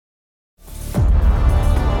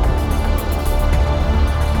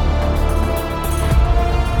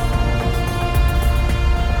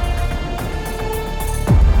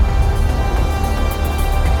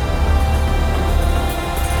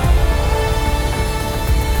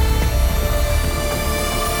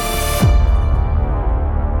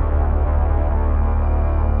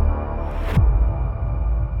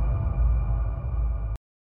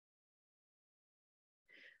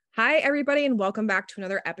Hi, everybody, and welcome back to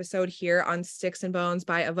another episode here on Sticks and Bones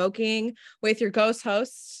by Evoking with your ghost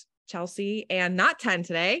hosts, Chelsea, and not 10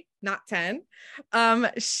 today, not 10.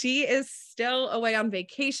 She is still away on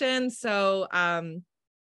vacation, so I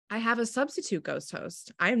have a substitute ghost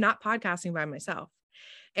host. I am not podcasting by myself.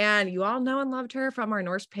 And you all know and loved her from our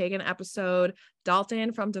Norse Pagan episode.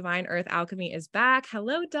 Dalton from Divine Earth Alchemy is back.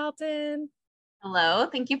 Hello, Dalton. Hello,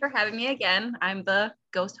 thank you for having me again. I'm the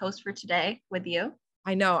ghost host for today with you.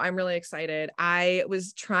 I know, I'm really excited. I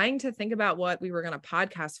was trying to think about what we were going to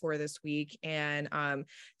podcast for this week, and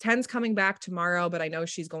 10's coming back tomorrow, but I know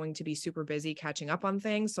she's going to be super busy catching up on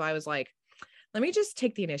things. So I was like, let me just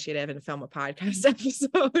take the initiative and film a podcast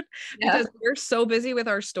episode because we're so busy with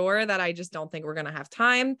our store that I just don't think we're going to have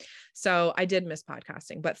time. So I did miss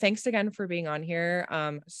podcasting, but thanks again for being on here.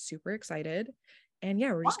 Super excited. And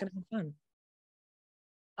yeah, we're just going to have fun.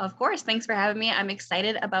 Of course. Thanks for having me. I'm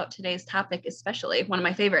excited about today's topic, especially one of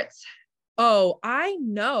my favorites. Oh, I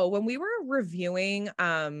know. When we were reviewing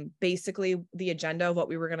basically the agenda of what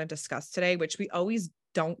we were going to discuss today, which we always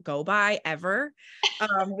don't go by ever.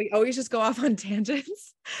 We always just go off on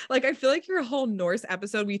tangents. Like, I feel like your whole Norse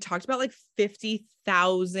episode, we talked about like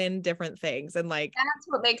 50,000 different things. And like, that's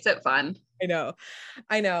what makes it fun.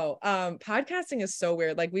 I know. Podcasting is so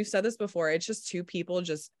weird. Like, we've said this before. It's just two people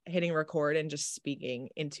just hitting record and just speaking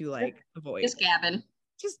into like a voice. Just gabbing.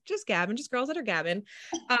 Just gabbing, just girls that are gabbing.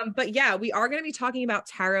 But yeah, we are going to be talking about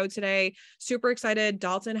tarot today. Super excited.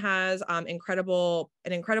 Dalton has an incredible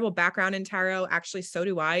background in tarot. Actually, so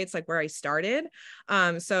do I. It's like where I started.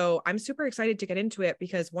 So I'm super excited to get into it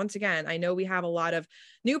because once again, I know we have a lot of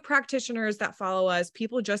new practitioners that follow us,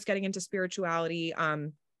 people just getting into spirituality.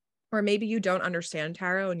 Or maybe you don't understand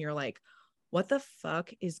tarot and you're like, what the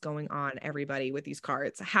fuck is going on, everybody, with these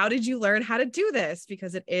cards? How did you learn how to do this?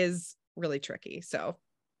 Because it is really tricky. So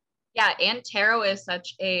yeah, and tarot is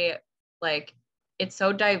such a, like, it's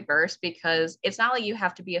so diverse because it's not like you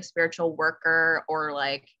have to be a spiritual worker or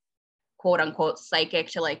like quote unquote psychic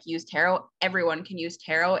to like use tarot. Everyone can use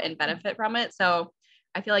tarot and benefit from it. So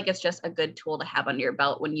I feel like it's just a good tool to have under your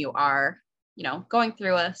belt when you are, you know, going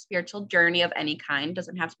through a spiritual journey of any kind.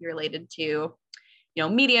 Doesn't have to be related to, you know,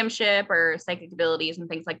 mediumship or psychic abilities and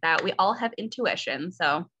things like that. We all have intuition.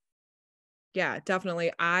 So yeah,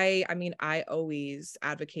 definitely. I mean, I always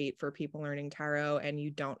advocate for people learning tarot, and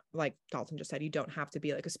you don't, like Dalton just said, you don't have to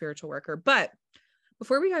be like a spiritual worker. But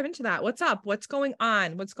before we dive into that, what's up? What's going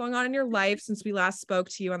on? What's going on in your life since we last spoke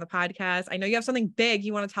to you on the podcast? I know you have something big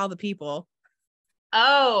you want to tell the people.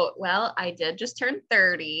 Oh, well, I did just turn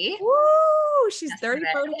 30. Woo! She's 30,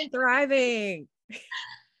 30 and thriving.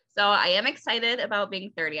 So I am excited about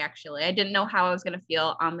being 30, actually. I didn't know how I was going to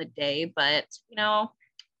feel on the day, but, you know,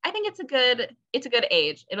 I think it's a good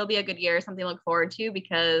age. It'll be a good year, something to look forward to,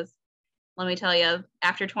 because let me tell you,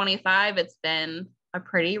 after 25, it's been a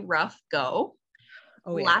pretty rough go.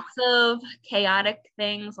 Oh, yeah. Lots of chaotic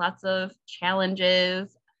things, lots of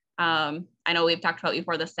challenges. I know we've talked about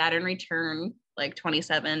before the Saturn return, like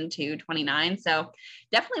 27 to 29. So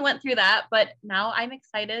definitely went through that, but now I'm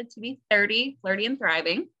excited to be 30, flirty and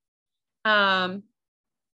thriving.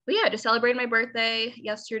 But yeah, just celebrated my birthday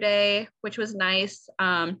yesterday, which was nice.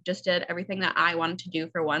 Just did everything that I wanted to do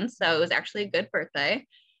for once. So it was actually a good birthday.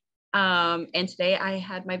 And today I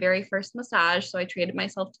had my very first massage. So I treated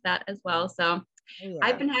myself to that as well. So yeah.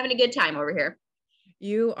 I've been having a good time over here.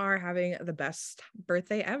 You are having the best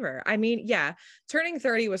birthday ever. I mean, yeah, turning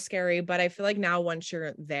 30 was scary, but I feel like now once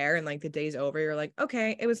you're there and like the day's over, you're like,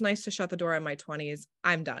 okay, it was nice to shut the door on my 20s.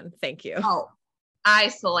 I'm done. Thank you. Oh, I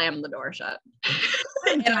slammed the door shut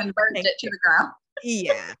and I burned it to the ground.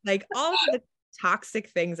 Yeah, like all of the toxic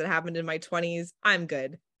things that happened in my 20s, I'm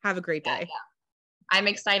good. Have a great day. Yeah. I'm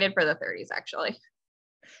excited for the 30s, actually.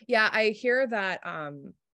 Yeah, I hear that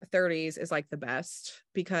 30s is like the best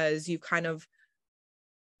because you kind of,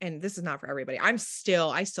 and this is not for everybody. I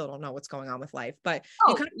still don't know what's going on with life, but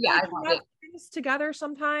you kind of have things together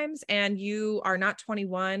sometimes, and you are not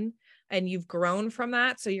 21 and you've grown from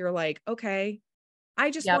that. So you're like, okay, I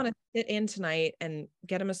just want to sit in tonight and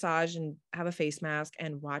get a massage and have a face mask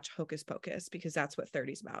and watch Hocus Pocus, because that's what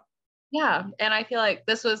 30 is about. Yeah. And I feel like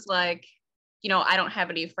this was like, you know, I don't have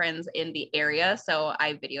any friends in the area. So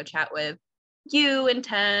I video chat with you and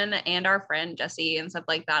 10 and our friend Jesse and stuff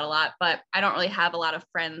like that a lot, but I don't really have a lot of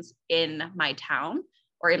friends in my town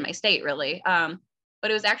or in my state really. But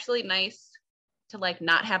it was actually nice to like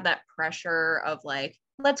not have that pressure of like,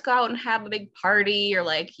 let's go out and have a big party or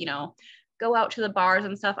like, you know, go out to the bars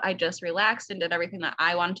and stuff. I just relaxed and did everything that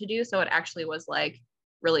I wanted to do. So it actually was like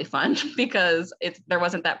really fun because there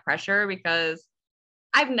wasn't that pressure, because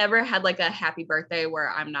I've never had like a happy birthday where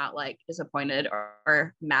I'm not like disappointed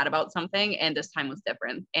or mad about something. And this time was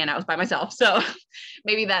different and I was by myself. So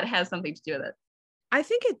maybe that has something to do with it. I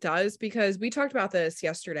think it does because we talked about this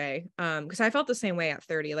yesterday. Because I felt the same way at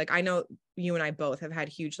 30. Like I know you and I both have had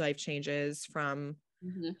huge life changes from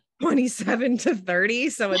 27 to 30.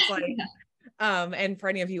 So it's like, and for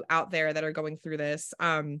any of you out there that are going through this,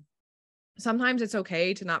 sometimes it's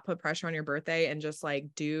okay to not put pressure on your birthday and just like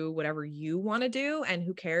do whatever you want to do. And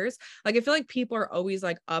who cares? Like, I feel like people are always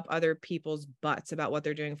like up other people's butts about what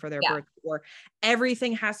they're doing for their birthday, or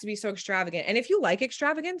everything has to be so extravagant. And if you like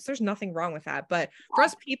extravagance, there's nothing wrong with that. But for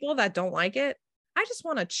us people that don't like it, I just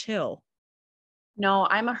want to chill. No,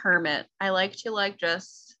 I'm a hermit. I like to like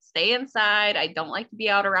just stay inside. I don't like to be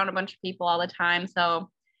out around a bunch of people all the time. So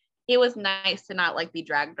it was nice to not like be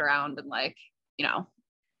dragged around and like, you know,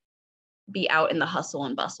 be out in the hustle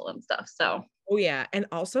and bustle and stuff. So oh yeah. And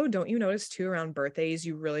also, don't you notice too, around birthdays,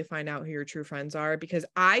 you really find out who your true friends are? Because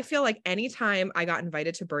I feel like anytime I got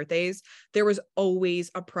invited to birthdays, there was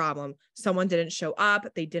always a problem. Someone didn't show up.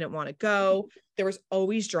 They didn't want to go. There was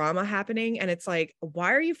always drama happening. And it's like,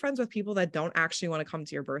 why are you friends with people that don't actually want to come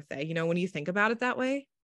to your birthday? You know, when you think about it that way.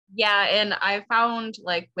 yeah. And I found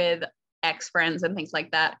like with ex friends and things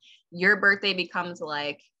like that, your birthday becomes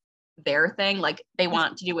like their thing. Like they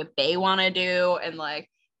want to do what they want to do. And like,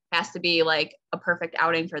 has to be like a perfect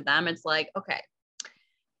outing for them. It's like, okay,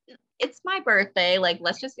 it's my birthday. Like,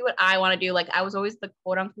 let's just do what I want to do. Like, I was always the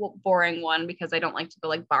quote unquote boring one because I don't like to go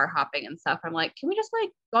like bar hopping and stuff. I'm like, can we just like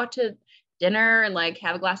go out to dinner and like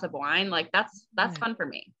have a glass of wine? Like, that's fun for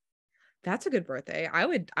me. That's a good birthday. I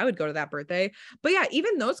would go to that birthday. But yeah,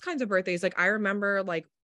 even those kinds of birthdays, like I remember like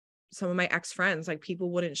some of my ex-friends, like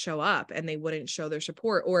people wouldn't show up and they wouldn't show their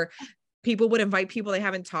support, or people would invite people they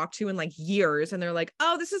haven't talked to in like years. And they're like,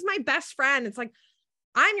 oh, this is my best friend. It's like,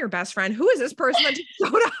 I'm your best friend. Who is this person that just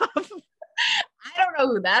showed up? I don't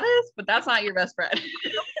know who that is, but that's not your best friend.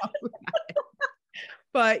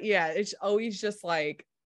 But yeah, it's always just like,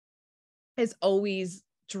 it's always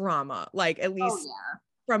drama. Like at least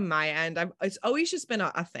from my end, it's always just been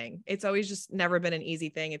a thing. It's always just never been an easy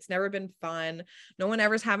thing. It's never been fun. No one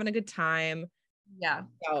ever's having a good time. Yeah.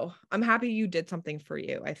 So I'm happy you did something for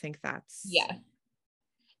you. I think that's,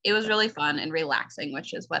 it was really fun and relaxing,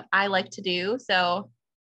 which is what I like to do. So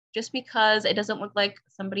just because it doesn't look like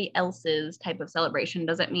somebody else's type of celebration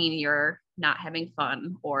doesn't mean you're not having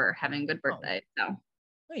fun or having a good birthday. So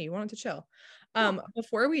you wanted to chill.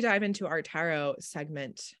 Before we dive into our tarot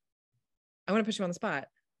segment, I want to put you on the spot.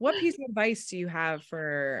 What piece of advice do you have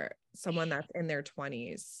for someone that's in their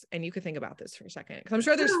 20s? And you could think about this for a second, because I'm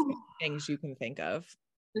sure there's things you can think of.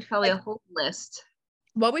 There's probably a whole list.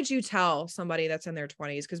 What would you tell somebody that's in their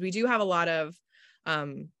 20s? Because we do have a lot of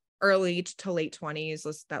early to late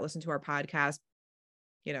 20s that listen to our podcast,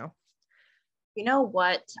 you know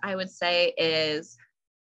what I would say is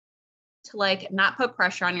to like not put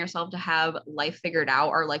pressure on yourself to have life figured out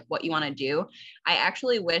or like what you want to do. I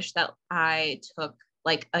actually wish that I took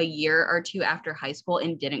like a year or two after high school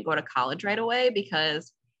and didn't go to college right away,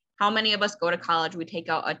 because how many of us go to college, we take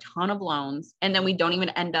out a ton of loans and then we don't even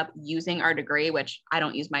end up using our degree, which I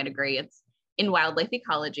don't use my degree. It's in wildlife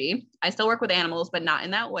ecology. I still work with animals, but not in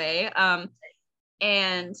that way.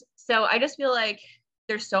 And so I just feel like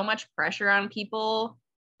there's so much pressure on people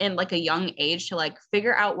in like a young age to like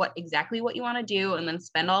figure out what you want to do and then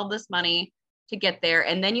spend all this money to get there.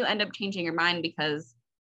 And then you end up changing your mind because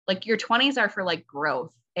like your 20s are for like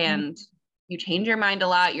growth and you change your mind a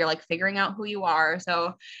lot. You're like figuring out who you are.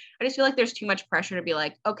 So I just feel like there's too much pressure to be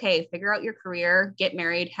like, okay, figure out your career, get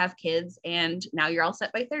married, have kids, and now you're all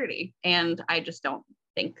set by 30. And I just don't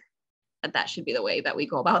think that should be the way that we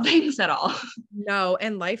go about things at all. No,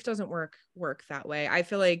 and life doesn't work that way. I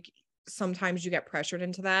feel like sometimes you get pressured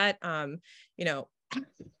into that. You know,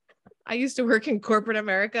 I used to work in corporate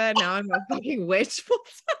America. Now I'm a fucking witch.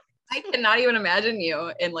 I cannot even imagine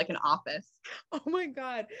you in like an office. Oh my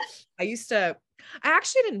God. I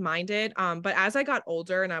actually didn't mind it. But as I got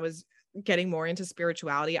older and I was getting more into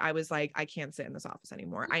spirituality, I was like, I can't sit in this office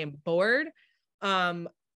anymore. I am bored.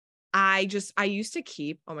 I used to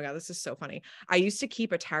keep, oh my God, this is so funny. I used to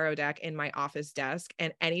keep a tarot deck in my office desk.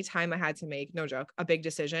 And anytime I had to make, no joke, a big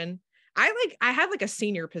decision, I had like a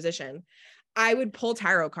senior position, I would pull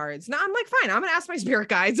tarot cards. Now I'm like, fine, I'm gonna ask my spirit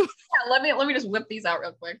guides. Yeah, let me just whip these out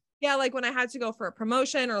real quick. Yeah, like when I had to go for a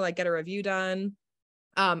promotion or like get a review done,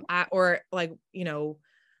 or like, you know,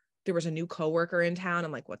 there was a new coworker in town.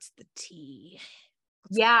 I'm like, what's the tea?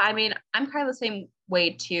 I mean, I'm kind of the same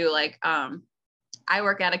way too. Like, I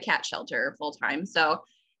work at a cat shelter full time, so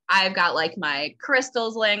I've got like my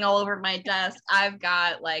crystals laying all over my desk. I've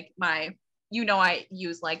got like my I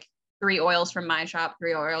use like 3 oils from my shop,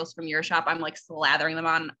 3 oils from your shop. I'm like slathering them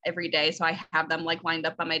on every day. So I have them like lined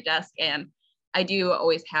up on my desk, and I do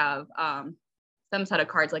always have some set of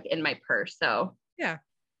cards like in my purse. So Yeah.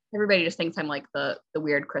 everybody just thinks I'm like the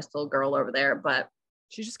weird crystal girl over there, but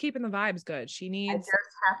She's just keeping the vibes good. She I needs. just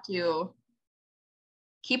have to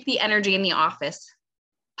keep the energy in the office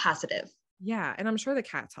positive. Yeah. And I'm sure the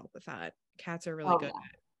cats help with that. Cats are really Oh, good yeah.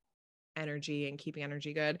 at energy and keeping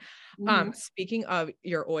energy good. Mhm. Speaking of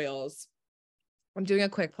your oils, I'm doing a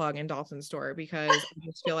quick plug in Dalton's store because I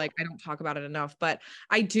just feel like I don't talk about it enough, but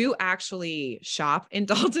I do actually shop in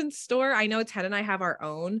Dalton's store. I know Ted and I have our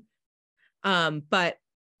own. But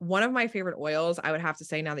one of my favorite oils, I would have to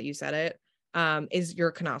say now that you said it, is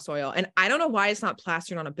your Canas oil. And I don't know why it's not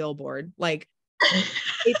plastered on a billboard. Like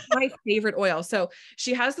it's my favorite oil. So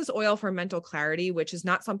she has this oil for mental clarity, which is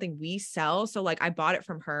not something we sell. So like I bought it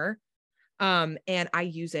from her. And I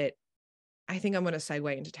use it. I think I'm going to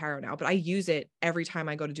segue into tarot now, but I use it every time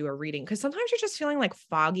I go to do a reading because sometimes you're just feeling like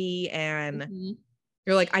foggy and Mhm.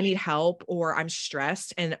 you're like, I need help or I'm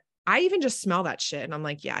stressed. And I even just smell that shit. And I'm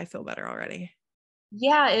like, yeah, I feel better already.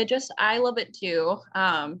 Yeah, I love it too.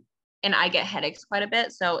 And I get headaches quite a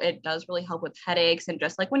bit. So it does really help with headaches and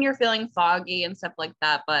just like when you're feeling foggy and stuff like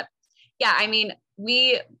that. But yeah, I mean,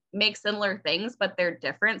 we make similar things, but they're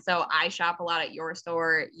different. So I shop a lot at your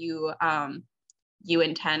store. You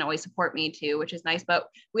and 10 always support me too, which is nice, but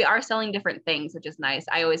we are selling different things, which is nice.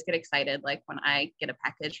 I always get excited like when I get a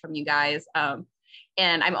package from you guys.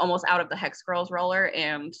 And I'm almost out of the Hex Girls roller,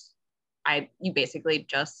 and you basically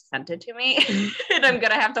just sent it to me and I'm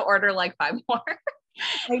gonna have to order like 5 more.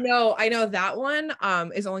 I know that one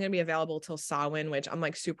is only gonna be available till Samhain, which I'm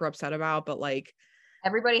like super upset about, but like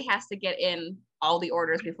Everybody has to get in all the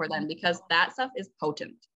orders before then because that stuff is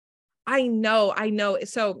potent. I know.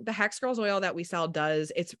 So the Hex Girls oil that we sell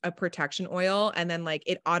it's a protection oil, and then like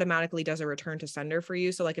it automatically does a return to sender for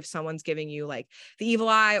you. So like if someone's giving you like the evil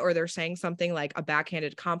eye, or they're saying something like a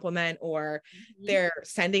backhanded compliment, or they're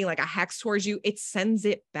sending like a hex towards you, it sends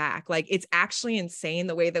it back. Like it's actually insane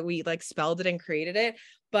the way that we like spelled it and created it.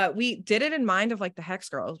 But we did it in mind of like the Hex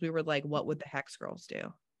Girls. We were like, what would the Hex Girls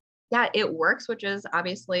do? Yeah, it works, which is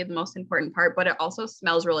obviously the most important part, but it also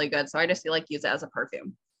smells really good. So I just feel like use it as a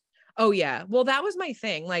perfume. Oh yeah. Well, that was my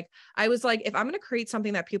thing. Like I was like, if I'm going to create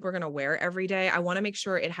something that people are going to wear every day, I want to make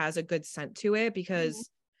sure it has a good scent to it because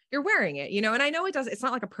you're wearing it, and I know it's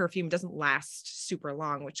not like a perfume, it doesn't last super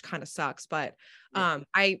long, which kind of sucks, but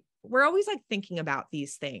we're always like thinking about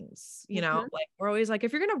these things, like we're always like,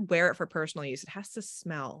 if you're going to wear it for personal use, it has to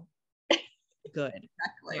smell good,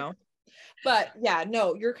 Exactly. But yeah,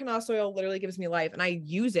 no, your Canas oil literally gives me life. And I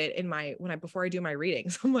use it before I do my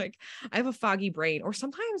readings. I'm like, I have a foggy brain, or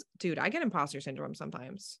sometimes, dude, I get imposter syndrome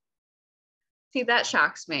sometimes. See, that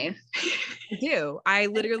shocks me. I do. I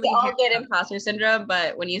literally We all get imposter syndrome,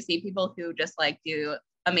 but when you see people who just like do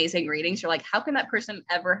amazing readings, you're like, how can that person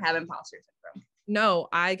ever have imposter syndrome? No,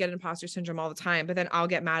 I get imposter syndrome all the time, but then I'll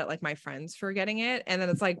get mad at like my friends for getting it. And then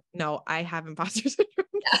it's like, no, I have imposter syndrome.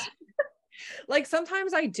 Yeah. Like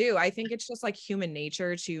sometimes I do. I think it's just like human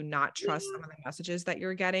nature to not trust some of the messages that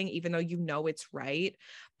you're getting, even though it's right.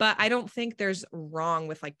 But I don't think there's wrong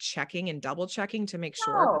with like checking and double checking to make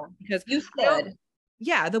sure, because you should.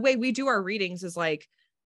 Yeah, the way we do our readings is like,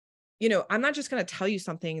 I'm not just going to tell you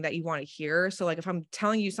something that you want to hear. So like if I'm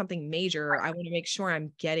telling you something major, I want to make sure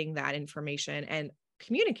I'm getting that information and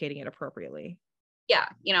communicating it appropriately. Yeah,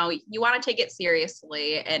 you want to take it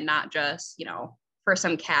seriously and not just, for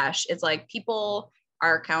some cash. It's like people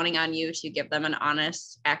are counting on you to give them an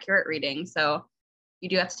honest, accurate reading. So you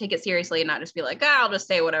do have to take it seriously and not just be like, I'll just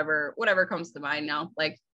say whatever comes to mind now.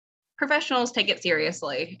 Like professionals take it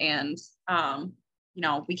seriously. And,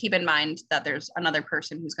 we keep in mind that there's another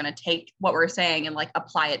person who's going to take what we're saying and like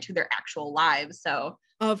apply it to their actual lives. So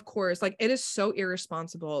of course, like it is so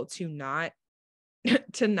irresponsible to not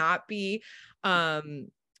be,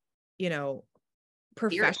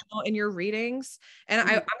 professional in your readings. And I'm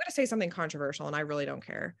going to say something controversial, and I really don't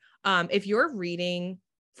care. If you're reading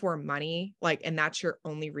for money, like, and that's your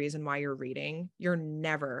only reason why you're reading, you're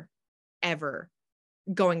never, ever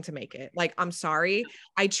going to make it. Like, I'm sorry.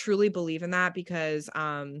 I truly believe in that because,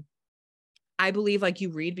 I believe like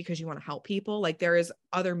you read because you want to help people. Like there is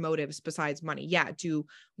other motives besides money. Yeah. Do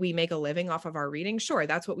we make a living off of our reading? Sure.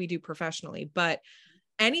 That's what we do professionally, but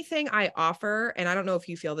anything I offer, and I don't know if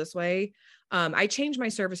you feel this way, I change my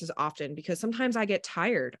services often because sometimes I get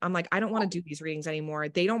tired. I'm like, I don't want to do these readings anymore.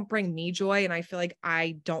 They don't bring me joy, and I feel like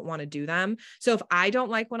I don't want to do them. So if I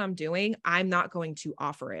don't like what I'm doing, I'm not going to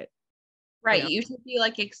offer it. Right. You should be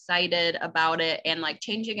like excited about it, and like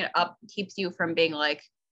changing it up keeps you from being like,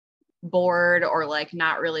 bored or like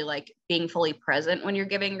not really like being fully present when you're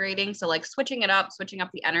giving readings. So like switching it up, switching up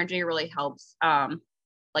the energy really helps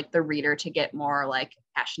like the reader to get more like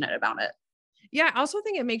passionate about it. Yeah, I also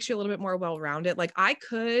think it makes you a little bit more well-rounded. Like I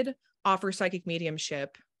could offer psychic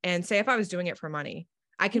mediumship and say if I was doing it for money,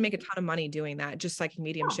 I can make a ton of money doing that, just psychic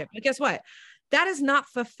mediumship. But guess what? That is not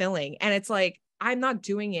fulfilling. And it's like, I'm not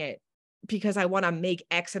doing it because I want to make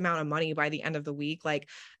X amount of money by the end of the week. Like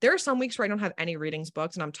there are some weeks where I don't have any readings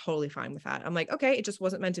booked and I'm totally fine with that. I'm like, okay, it just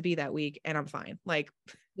wasn't meant to be that week and I'm fine. Like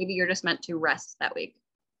maybe you're just meant to rest that week.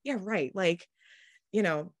 Yeah, right. Like, you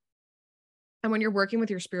know, and when you're working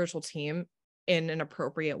with your spiritual team in an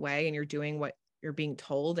appropriate way and you're doing what you're being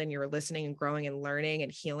told and you're listening and growing and learning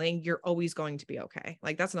and healing, you're always going to be okay.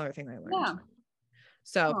 Like that's another thing I learned. Yeah.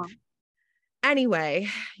 So anyway,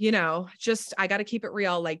 just, I got to keep it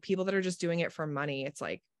real. Like people that are just doing it for money, it's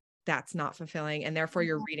like, that's not fulfilling. And therefore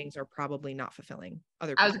your readings are probably not fulfilling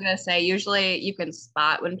other people. I was going to say, usually you can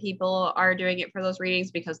spot when people are doing it for those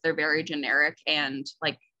readings because they're very generic and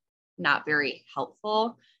like not very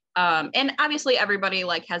helpful. And obviously everybody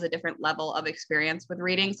like has a different level of experience with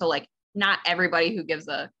reading. So like not everybody who gives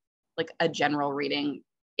a general reading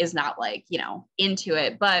is not like, into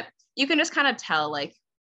it, but you can just kind of tell like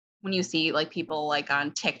when you see like people like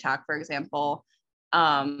on TikTok, for example,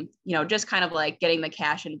 just kind of like getting the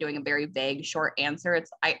cash and doing a very vague short answer.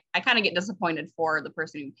 It's, I kind of get disappointed for the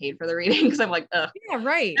person who paid for the reading because I'm like, ugh. Yeah,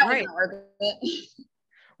 right.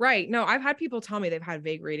 Right. No, I've had people tell me they've had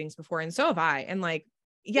vague readings before and so have I. And like,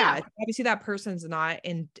 yeah, obviously that person's not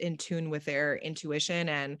in tune with their intuition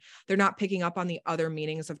and they're not picking up on the other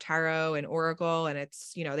meanings of tarot and oracle. And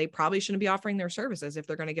it's, they probably shouldn't be offering their services if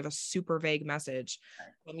they're going to give a super vague message.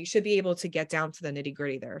 You should be able to get down to the nitty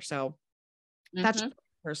gritty there. So that's what I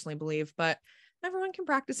personally believe, but everyone can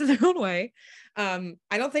practice in their own way. I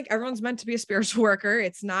don't think everyone's meant to be a spiritual worker.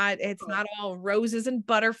 It's not all roses and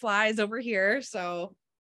butterflies over here. So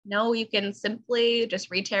no, you can simply just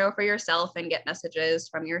read tarot for yourself and get messages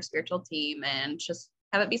from your spiritual team and just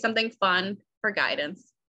have it be something fun for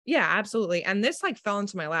guidance. Yeah, absolutely. And this like fell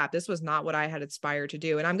into my lap. This was not what I had aspired to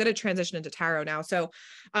do. And I'm going to transition into tarot now. So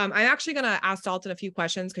I'm actually going to ask Dalton a few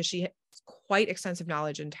questions because she has quite extensive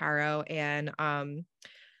knowledge in tarot. And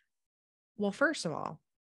well, first of all,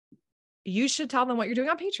 you should tell them what you're doing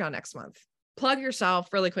on Patreon next month. Plug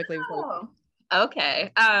yourself really quickly.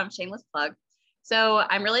 Okay. Shameless plug. So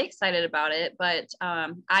I'm really excited about it, but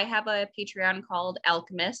I have a Patreon called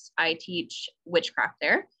Alchemist. I teach witchcraft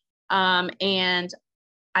there. And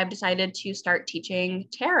I've decided to start teaching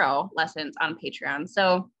tarot lessons on Patreon.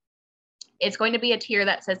 So it's going to be a tier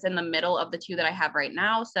that sits in the middle of the two that I have right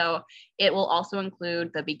now. So it will also include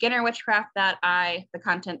the beginner witchcraft the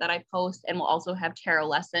content that I post, and will also have tarot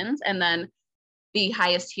lessons. And then the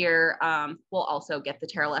highest tier will also get the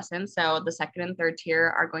tarot lessons. So the second and third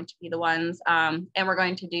tier are going to be the ones, and we're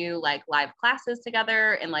going to do like live classes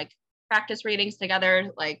together and like practice readings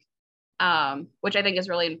together, like, which I think is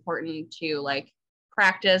really important to like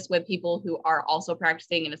practice with people who are also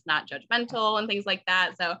practicing and it's not judgmental and things like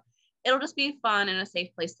that. So it'll just be fun and a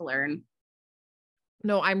safe place to learn.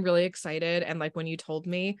 No, I'm really excited. And like when you told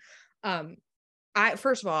me,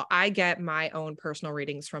 first of all, I get my own personal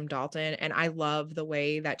readings from Dalton and I love the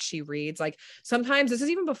way that she reads. Like sometimes, this is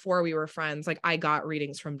even before we were friends, like I got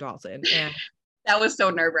readings from Dalton and that was so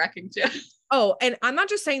nerve-wracking too. Oh, and I'm not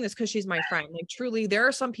just saying this because she's my friend. Like truly, there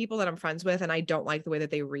are some people that I'm friends with and I don't like the way that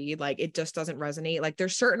they read. Like it just doesn't resonate. Like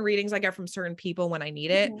there's certain readings I get from certain people when I need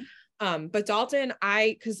it. But Dalton,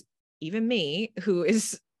 because even me, who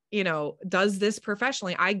is, does this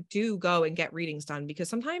professionally, I do go and get readings done because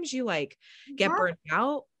sometimes you like get burnt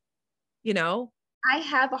out, I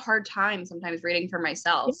have a hard time sometimes reading for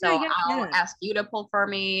myself. I'll ask you to pull for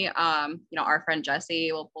me. Our friend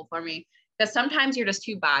Jessie will pull for me because sometimes you're just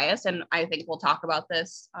too biased. And I think we'll talk about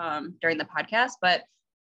this during the podcast, but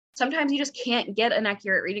sometimes you just can't get an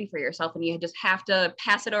accurate reading for yourself and you just have to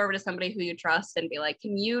pass it over to somebody who you trust and be like,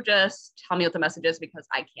 can you just tell me what the message is because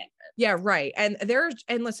I can't. Yeah, right. And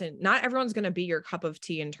listen, not everyone's going to be your cup of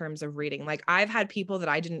tea in terms of reading. Like I've had people that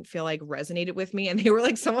I didn't feel like resonated with me and they were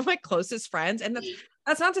like some of my closest friends. And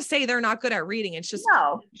that's not to say they're not good at reading. It's just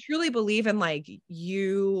I truly believe in like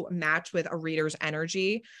you match with a reader's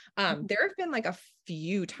energy. There have been like a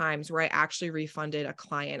few times where I actually refunded a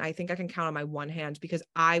client. I think I can count on my one hand because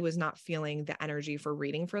I was not feeling the energy for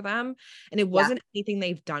reading for them. And it wasn't anything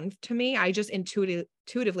they've done to me. I just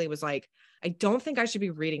intuitively was like, I don't think I should be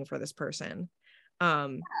reading for this person.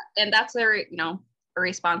 And that's a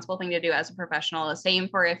responsible thing to do as a professional. The same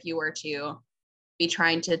for if you were to be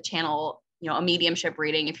trying to channel a mediumship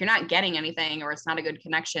reading, if you're not getting anything or it's not a good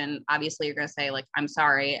connection, obviously you're going to say like, I'm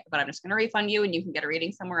sorry, but I'm just going to refund you and you can get a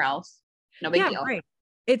reading somewhere else. No big deal. Right.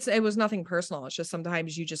 It was nothing personal. It's just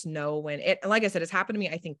sometimes you just know when it, like I said, it's happened to me,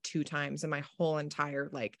 I think 2 times in my whole entire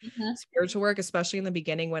like spiritual work, especially in the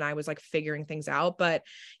beginning when I was like figuring things out. But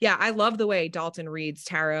yeah, I love the way Dalton reads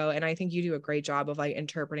tarot. And I think you do a great job of like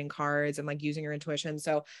interpreting cards and like using your intuition.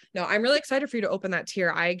 So no, I'm really excited for you to open that tier.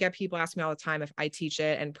 I get people ask me all the time if I teach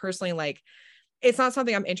it. And personally, like, it's not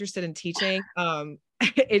something I'm interested in teaching.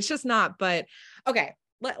 It's just not, but okay.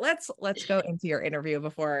 Let's go into your interview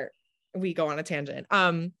before we go on a tangent.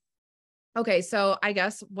 Okay. So I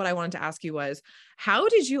guess what I wanted to ask you was, how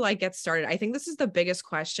did you like get started? I think this is the biggest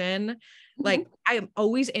question. Like, I'm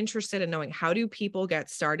always interested in knowing, how do people get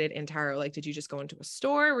started in tarot? Like, did you just go into a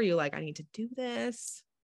store? Were you like, I need to do this?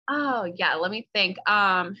 Oh yeah. Let me think.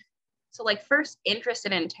 So like first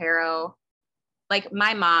interested in tarot, like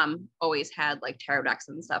my mom always had like tarot decks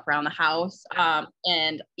and stuff around the house.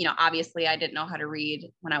 And obviously I didn't know how to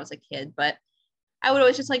read when I was a kid, but I would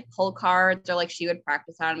always just like pull cards, or like she would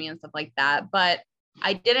practice on me and stuff like that. But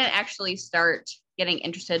I didn't actually start getting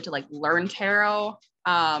interested to like learn tarot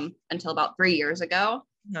until about 3 years ago.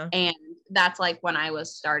 And that's like when I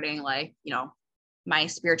was starting like, my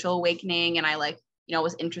spiritual awakening, and I like,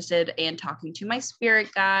 was interested in talking to my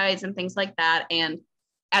spirit guides and things like that. And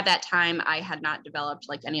at that time I had not developed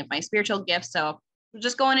like any of my spiritual gifts. So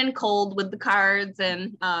just going in cold with the cards.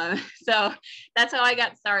 And so that's how I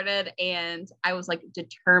got started. And I was like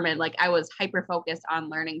determined, like I was hyper focused on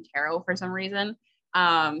learning tarot for some reason.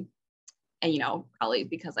 And, probably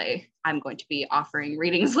because I'm going to be offering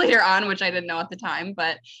readings later on, which I didn't know at the time,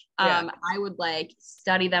 but I would like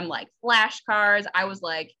study them like flashcards. I was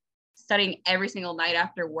like studying every single night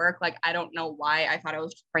after work. Like, I don't know why. I thought I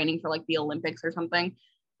was training for like the Olympics or something,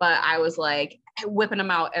 but I was like whipping them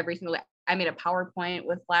out every single day. I made a PowerPoint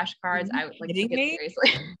with flashcards. I was like, took it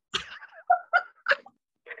seriously.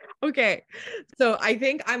 Okay. So I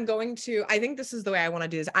think this is the way I want to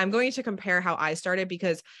do this. I'm going to compare how I started,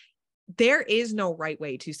 because there is no right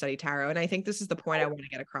way to study tarot. And I think this is the point I want to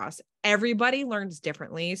get across. Everybody learns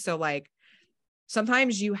differently. So like,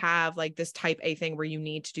 sometimes you have like this type A thing where you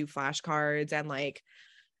need to do flashcards, and like,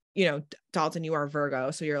 Dalton, you are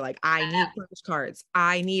Virgo. So you're like, I need flashcards.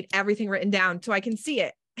 I need everything written down so I can see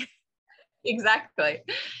it. Exactly.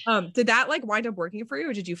 Did that like wind up working for you,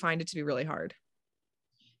 or did you find it to be really hard?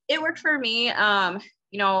 It worked for me. How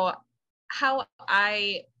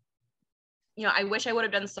I wish I would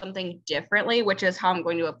have done something differently, which is how I'm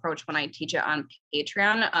going to approach when I teach it on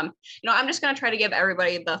Patreon. I'm just going to try to give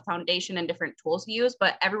everybody the foundation and different tools to use,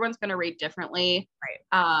 but everyone's going to read differently.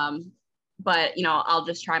 Right. But I'll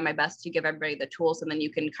just try my best to give everybody the tools, and then you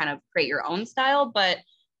can kind of create your own style. But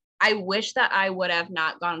I wish that I would have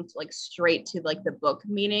not gone like straight to like the book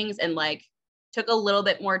meanings, and like took a little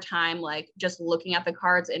bit more time, like just looking at the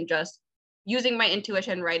cards and just using my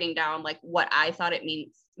intuition, writing down like what I thought it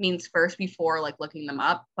means first before like looking them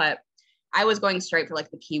up. But I was going straight for like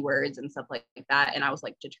the keywords and stuff like that. And I was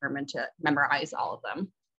like determined to memorize all of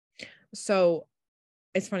them. So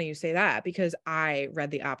it's funny you say that, because I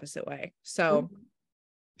read the opposite way. So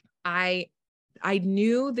I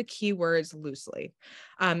knew the keywords loosely.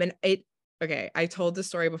 I told the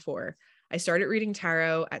story before. I started reading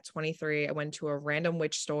tarot at 23. I went to a random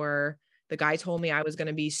witch store. The guy told me I was going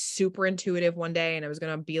to be super intuitive one day, and I was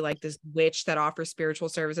going to be like this witch that offers spiritual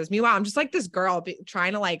services. Meanwhile, I'm just like this girl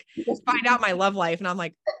trying to like find out my love life. And I'm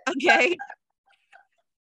like, okay.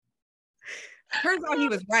 Turns out he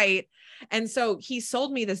was right. And so he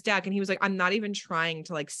sold me this deck, and he was like, I'm not even trying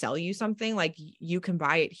to like sell you something. Like, you can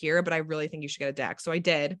buy it here, but I really think you should get a deck. So I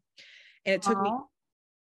did. And it took me,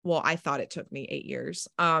 well, I thought it took me 8 years.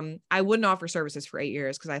 I wouldn't offer services for 8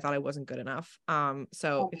 years because I thought I wasn't good enough.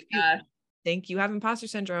 So if you think you have imposter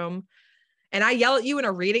syndrome and I yell at you in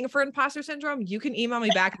a reading for imposter syndrome, you can email me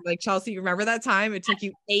back and be like, Chelsea, remember that time it took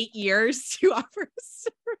you 8 years to offer service?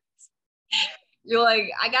 You're like,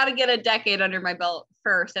 I got to get a decade under my belt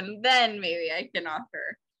first, and then maybe I can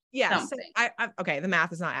offer. Yeah. So okay. The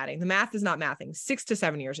math is not adding. The math is not mathing. 6 to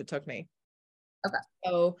 7 years it took me. Okay.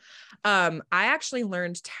 So, I actually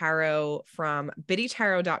learned tarot from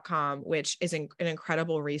biddytarot.com, which is an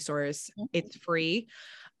incredible resource. It's free.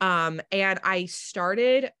 And I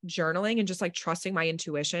started journaling and just like trusting my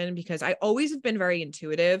intuition, because I always have been very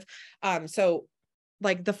intuitive. So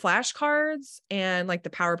like the flashcards and like the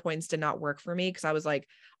PowerPoints did not work for me, because I was like,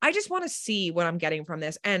 I just want to see what I'm getting from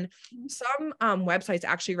this. And some websites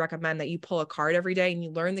actually recommend that you pull a card every day and you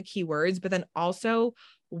learn the keywords, but then also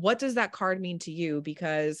what does that card mean to you?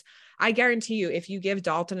 Because I guarantee you, if you give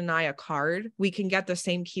Dalton and I a card, we can get the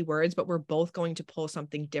same keywords, but we're both going to pull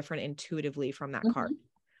something different intuitively from that card.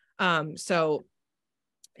 So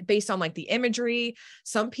based on like the imagery,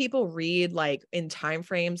 some people read like in time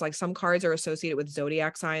frames, like some cards are associated with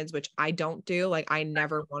zodiac signs, which I don't do. Like I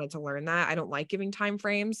never wanted to learn that. I don't like giving time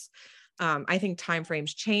frames. I think time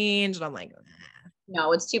frames change, and I'm like,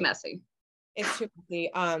 no, it's too messy. it's too messy.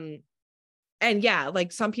 And yeah,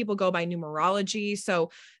 like some people go by numerology.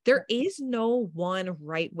 So there is no one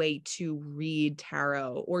right way to read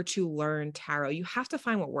tarot or to learn tarot. You have to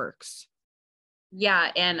find what works.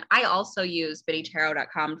 Yeah. And I also use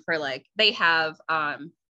biddytarot.com for like, they have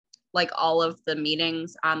like all of the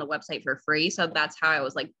meetings on the website for free. So that's how I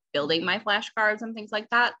was like building my flashcards and things like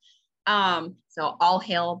that. So all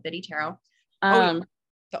hail Biddy Tarot.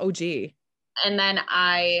 The OG. And then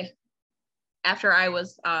after I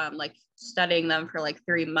was like studying them for like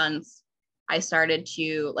 3 months, I started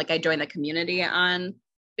to like, I joined the community on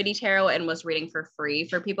Biddy Tarot and was reading for free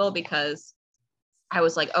for people, because I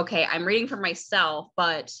was like, okay, I'm reading for myself,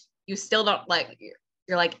 but you still don't like,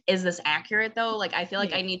 you're like, is this accurate though? Like, I feel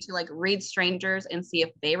like I need to like read strangers and see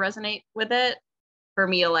if they resonate with it for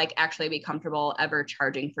me to like actually be comfortable ever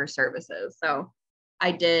charging for services. So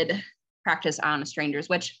I did practice on strangers,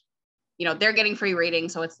 which, you know, they're getting free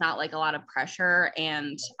readings, so it's not like a lot of pressure,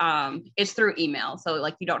 and it's through email. So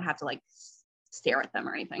like, you don't have to like stare at them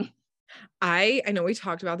or anything. I know we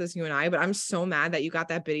talked about this, you and I, but I'm so mad that you got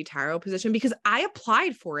that Biddy Tarot position, because I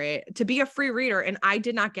applied for it to be a free reader and I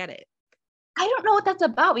did not get it. I don't know what that's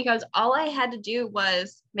about, because all I had to do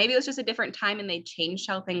was, maybe it was just a different time and they changed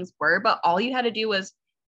how things were, but all you had to do was,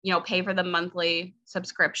 you know, pay for the monthly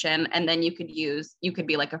subscription, and then you could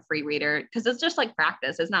be like a free reader, because it's just like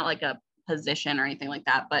practice. It's not like a position or anything like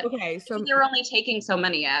that, but okay, so you're only taking so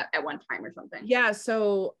many at one time or something. Yeah,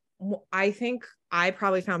 so I think I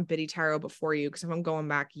probably found Biddy Tarot before you, because if I'm going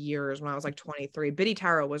back years, when I was like 23, Biddy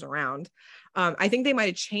Tarot was around. I think they might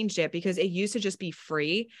have changed it, because it used to just be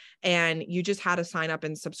free and you just had to sign up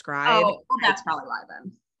and subscribe. Oh, well, that's probably why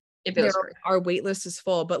then. If it was free. Our wait list is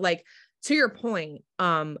full, but like to your point,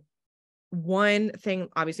 one thing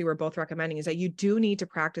obviously we're both recommending is that you do need to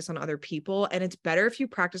practice on other people, and it's better if you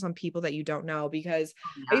practice on people that you don't know, because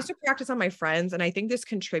I used to practice on my friends, and I think this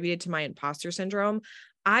contributed to my imposter syndrome.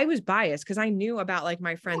 I was biased because I knew about like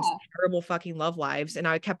my friends' terrible fucking love lives, and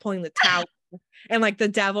I kept pulling the Tower and like the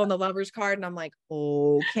Devil and the Lovers card, and I'm like,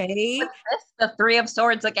 okay, what's this? The Three of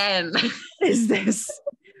Swords again. What is this?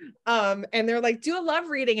 And they're like, do a love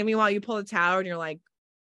reading, and meanwhile you pull the Tower and you're like,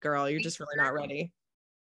 girl, you're just really not ready.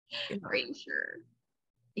 Are you sure?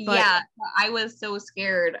 But yeah, I was so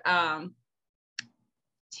scared to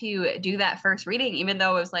do that first reading, even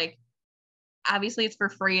though it was like, obviously it's for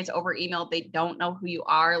free, it's over email, they don't know who you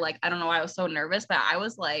are. Like, I don't know why I was so nervous, but I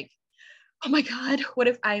was like, oh my God, what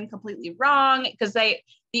if I'm completely wrong? Because the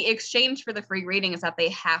exchange for the free reading is that they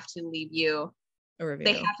have to leave you a review.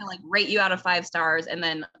 They have to like rate you out of 5 stars and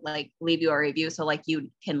then like leave you a review, so like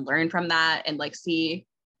you can learn from that and like see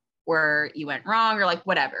where you went wrong or like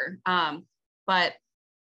whatever. But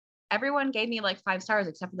everyone gave me like 5 stars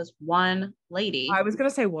except for this one lady. I was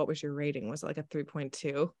gonna say, what was your rating? Was it like a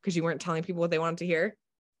 3.2 because you weren't telling people what they wanted to hear?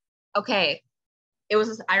 Okay, it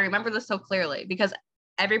was, I remember this so clearly because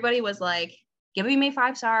everybody was like giving me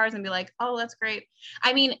 5 stars and be like, oh, that's great.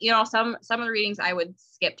 I mean, you know, some of the readings I would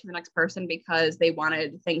skip to the next person because they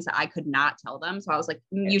wanted things that I could not tell them. So I was like,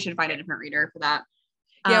 you should find a different reader for that.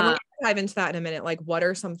 Yeah, we're gonna dive into that in a minute. Like, what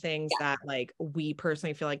are some things that like we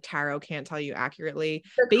personally feel like tarot can't tell you accurately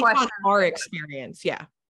based on our experience? Yeah,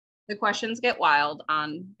 the questions get wild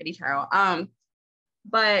on Biddy Tarot.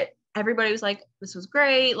 But everybody was like, this was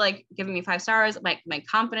great, like giving me 5 stars. My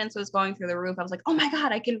confidence was going through the roof. I was like, oh my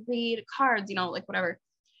God, I can read cards, you know, like whatever.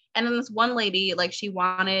 And then this one lady, like she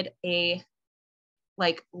wanted a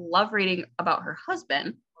like love reading about her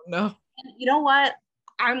husband. No. And you know what?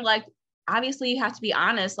 I'm like, obviously you have to be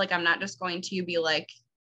honest. Like, I'm not just going to be like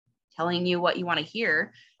telling you what you want to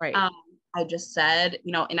hear. Right. I just said,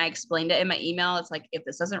 you know, and I explained it in my email. It's like, if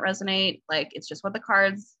this doesn't resonate, like it's just what the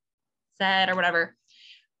cards said or whatever.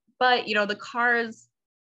 But, you know, the cards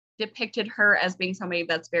depicted her as being somebody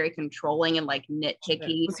that's very controlling and like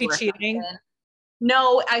nitpicky. Was he cheating?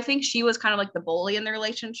 No, I think she was kind of like the bully in the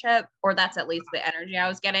relationship, or that's at least the energy I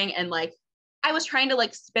was getting. And like, I was trying to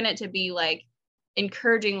like spin it to be like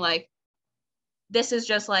encouraging, like, this is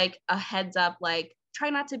just like a heads up, like try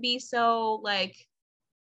not to be so like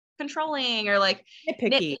controlling or like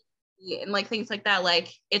nitpicky and like things like that. Like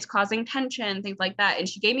it's causing tension, things like that. And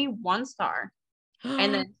she gave me 1 star.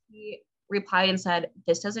 And then she replied and said,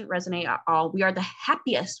 this doesn't resonate at all. We are the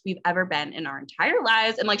happiest we've ever been in our entire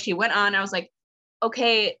lives. And like, she went on, I was like,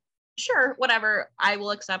 okay, sure, whatever. I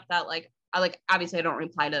will accept that. Like, obviously I don't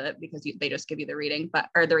reply to it because they just give you the reading,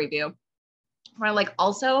 or the review. But I'm like,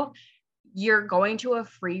 also, you're going to a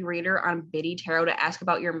free reader on Biddy Tarot to ask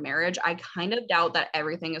about your marriage. I kind of doubt that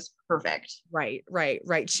everything is perfect. Right.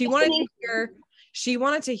 She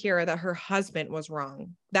wanted to hear that her husband was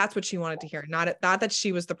wrong. That's what she wanted to hear. Not that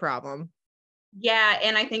she was the problem. Yeah.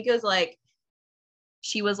 And I think it was like,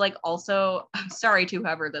 she was like, also, sorry to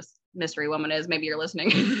whoever this mystery woman is, maybe you're listening.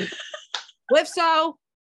 If so,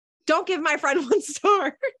 don't give my friend 1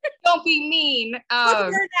 star. Don't be mean. Look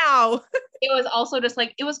at her now. It was also just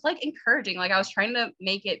like, it was like encouraging. Like, I was trying to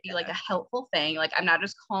make it be like a helpful thing. Like, I'm not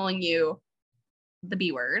just calling you the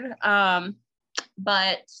B word.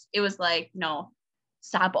 But it was like, no,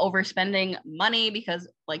 stop overspending money, because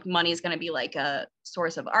like money is going to be like a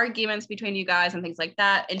source of arguments between you guys and things like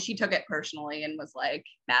that. And she took it personally and was like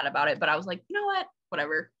mad about it. But I was like, you know what,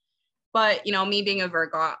 whatever. But you know, me being a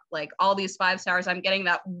Virgo, like all these 5 stars, I'm getting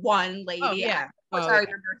that one lady. Oh, yeah. Sorry,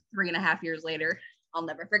 3.5 years later. I'll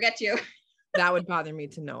never forget you. That would bother me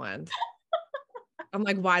to no end. I'm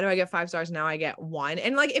like, why do I get 5 stars? Now I get 1.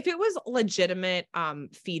 And like, if it was legitimate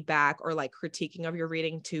feedback or like critiquing of your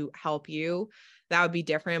reading to help you, that would be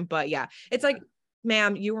different. But yeah, it's like,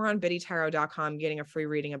 ma'am, you were on biddytarot.com getting a free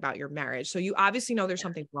reading about your marriage. So you obviously know there's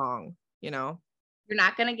something wrong, you know? You're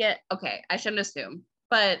not going to get, okay, I shouldn't assume,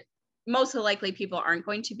 but most likely people aren't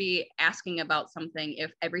going to be asking about something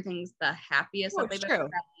if everything's the happiest that they've ever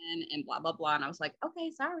been and blah, blah, blah. And I was like,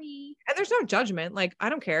 okay, sorry. And there's no judgment. Like, I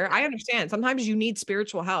don't care. I understand. Sometimes you need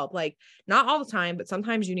spiritual help. Like, not all the time, but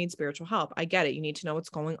sometimes you need spiritual help. I get it. You need to know what's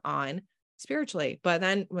going on spiritually. But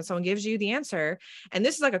then when someone gives you the answer, and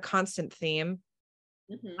this is like a constant theme,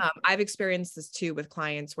 I've experienced this too with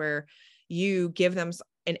clients where you give them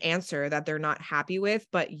an answer that they're not happy with,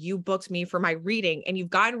 but you booked me for my reading and you've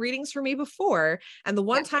gotten readings for me before. And the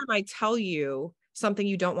one time I tell you something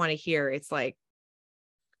you don't want to hear, it's like,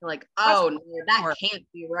 oh, no, that can't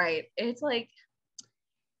be right. It's like,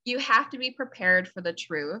 you have to be prepared for the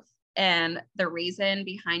truth. And the reason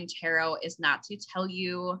behind tarot is not to tell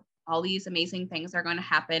you all these amazing things are going to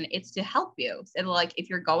happen. It's to help you. So like, if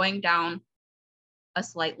you're going down a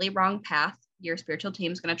slightly wrong path, your spiritual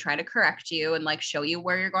team is going to try to correct you and like show you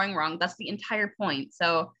where you're going wrong. That's the entire point.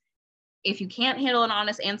 So if you can't handle an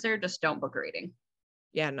honest answer, just don't book a reading.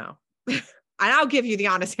 Yeah, no. I'll give you the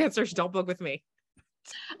honest answers. Don't book with me.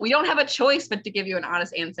 We don't have a choice but to give you an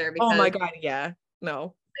honest answer. Because, oh my God. Yeah,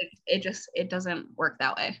 no. Like, it doesn't work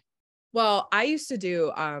that way. Well, I used to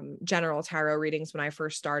do general tarot readings when I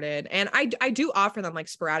first started, and I do offer them like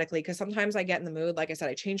sporadically because sometimes I get in the mood. Like I said,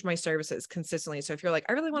 I change my services consistently. So if you're like,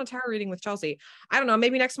 I really want a tarot reading with Chelsea, I don't know,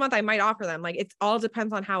 maybe next month I might offer them. Like, it all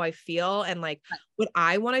depends on how I feel and like what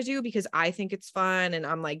I want to do, because I think it's fun and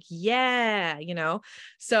I'm like, yeah, you know.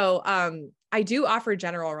 So I do offer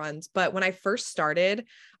general runs, but when I first started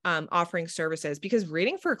offering services, because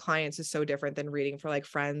reading for clients is so different than reading for like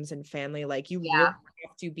friends and family. Like, you really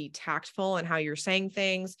have to be tactful in how you're saying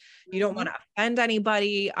things. You don't want to offend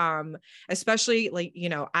anybody. Especially like, you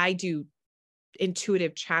know, I do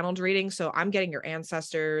intuitive channeled reading. So I'm getting your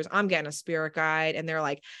ancestors, I'm getting a spirit guide, and they're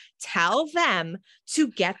like, tell them to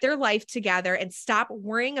get their life together and stop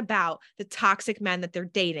worrying about the toxic men that they're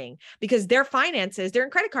dating, because their finances, they're in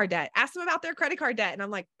credit card debt. Ask them about their credit card debt. And I'm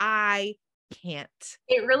like, I can't.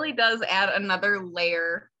 It really does add another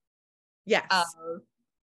layer of,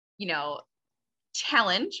 you know,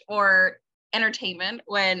 challenge or entertainment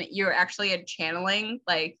when you're actually channeling,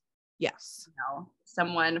 like, yes, you know,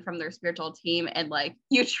 someone from their spiritual team, and like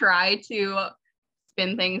you try to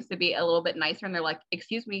spin things to be a little bit nicer and they're like,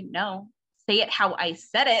 excuse me, no, say it how I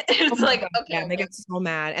said it. It's like, okay. Yeah, they get so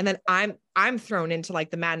mad. And then I'm thrown into like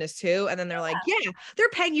the madness too. And then they're like, yeah, they're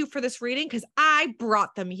paying you for this reading because I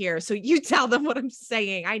brought them here. So you tell them what I'm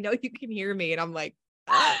saying. I know you can hear me. And I'm like,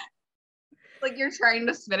 like, you're trying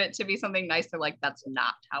to spin it to be something nice. They're like, that's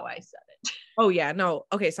not how I said it. Oh yeah, no.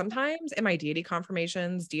 Okay. Sometimes in my deity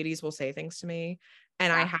confirmations, deities will say things to me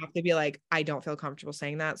and I have to be like, I don't feel comfortable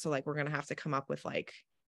saying that. So like, we're going to have to come up with like,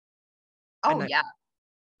 oh yeah,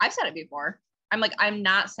 I've said it before. I'm like, I'm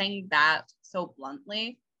not saying that so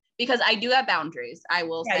bluntly because I do have boundaries. I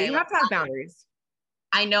will say, you have to have boundaries.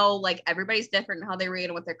 I know like everybody's different in how they read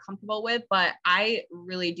and what they're comfortable with, but I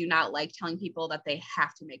really do not like telling people that they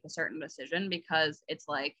have to make a certain decision, because it's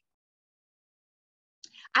like,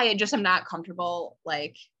 I just am not comfortable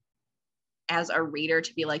like as a reader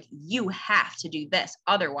to be like, you have to do this,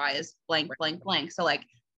 otherwise blank, blank, blank. So like,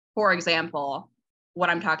 for example, what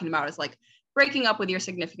I'm talking about is like, breaking up with your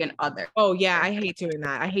significant other. Oh yeah, I hate doing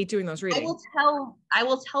that. I hate doing those readings. I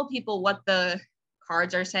will tell people what the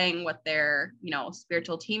cards are saying, what their,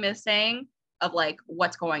 spiritual team is saying of like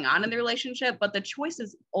what's going on in the relationship, but the choice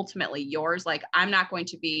is ultimately yours. Like, I'm not going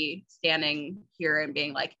to be standing here and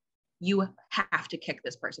being like, you have to kick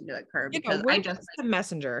this person to the curb, because I just the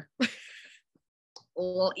messenger.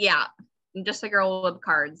 Well, yeah, I'm just a girl with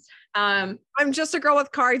cards. I'm just a girl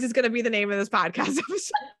with cards is going to be the name of this podcast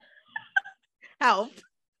episode. Help.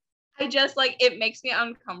 I just like, it makes me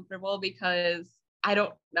uncomfortable because I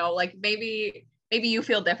don't know, like maybe you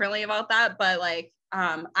feel differently about that, but like,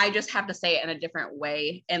 I just have to say it in a different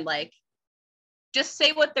way and like, just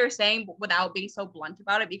say what they're saying without being so blunt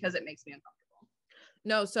about it, because it makes me uncomfortable.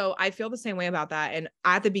 No, so I feel the same way about that. And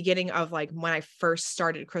at the beginning of like when I first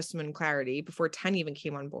started Crystal and Clarity, before 10 even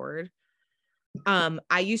came on board,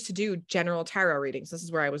 I used to do general tarot readings. This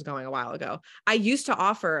is where I was going a while ago. I used to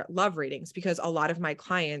offer love readings because a lot of my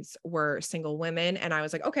clients were single women, and I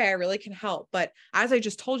was like, okay, I really can help. But as I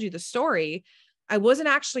just told you the story, I wasn't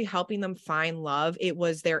actually helping them find love. It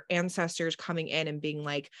was their ancestors coming in and being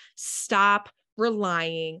like, stop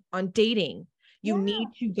relying on dating. You need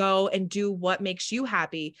to go and do what makes you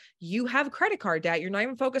happy. You have credit card debt. You're not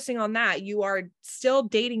even focusing on that. You are still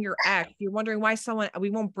dating your ex. You're wondering why we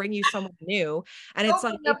won't bring you someone new. And it's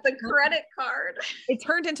like up the credit card. It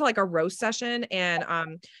turned into like a roast session. And,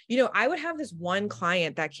 I would have this one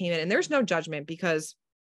client that came in, and there's no judgment, because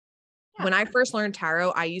when I first learned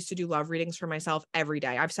tarot, I used to do love readings for myself every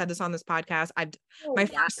day. I've said this on this podcast. My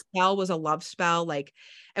first spell was a love spell. Like,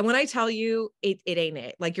 and when I tell you it ain't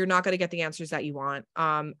it, like, you're not going to get the answers that you want.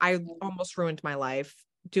 I almost ruined my life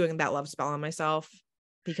doing that love spell on myself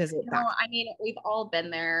because I mean, we've all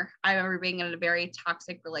been there. I remember being in a very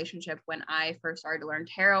toxic relationship when I first started to learn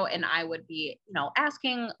tarot, and I would be,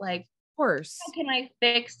 asking like, course, how can I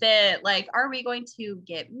fix it? Like, are we going to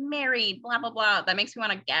get married? Blah, blah, blah. That makes me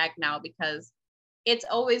want to gag now, because it's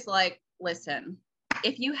always like, listen,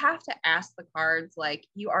 if you have to ask the cards, like,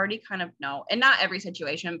 you already kind of know, and not every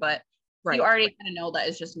situation, but you already kind of know that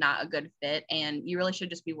it's just not a good fit. And you really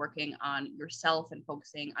should just be working on yourself and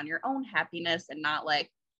focusing on your own happiness, and not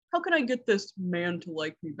like, how can I get this man to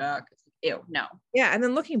like me back? It's like, ew, no. Yeah. And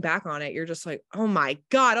then looking back on it, you're just like, oh my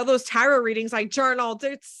God, all those tarot readings I journaled.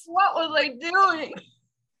 What was I doing?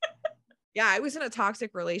 Yeah, I was in a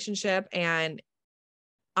toxic relationship, and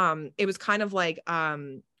it was kind of like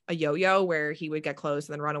a yo-yo where he would get close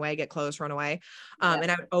and then run away, get close, run away.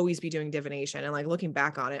 And I would always be doing divination. And like looking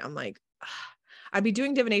back on it, I'm like, I'd be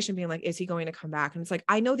doing divination being like, is he going to come back? And it's like,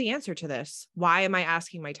 I know the answer to this. Why am I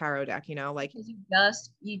asking my tarot deck? Like, you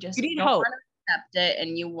need don't hope. Want to accept it,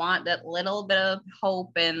 and you want that little bit of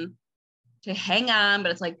hope and to hang on,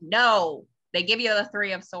 but it's like, no, they give you the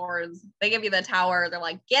 3 of Swords, they give you the Tower, they're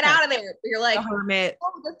like, get out of there. You're like, the Hermit.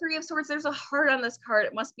 Oh, the 3 of Swords, there's a heart on this card,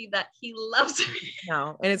 it must be that he loves me.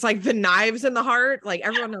 No, and it's like the knives in the heart, like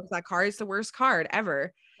everyone knows that card is the worst card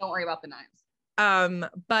ever. Don't worry about the knives.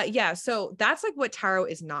 But yeah, so that's like what tarot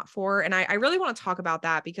is not for. And I really want to talk about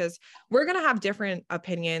that, because we're going to have different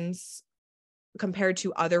opinions compared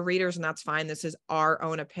to other readers, and that's fine. This is our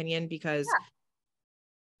own opinion, because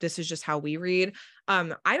this is just how we read.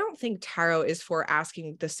 I don't think tarot is for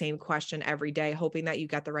asking the same question every day, hoping that you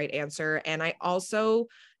get the right answer. And I also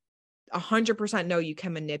 100% know you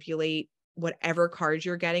can manipulate whatever cards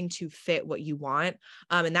you're getting to fit what you want.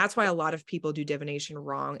 And that's why a lot of people do divination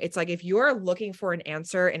wrong. It's like, if you're looking for an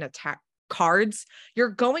answer in cards, you're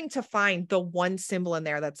going to find the one symbol in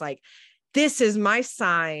there that's like, this is my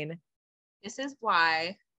sign. This is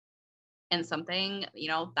why. And something,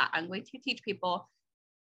 that I'm going to teach people,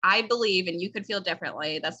 I believe, and you could feel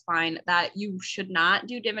differently, that's fine, that you should not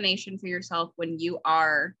do divination for yourself when you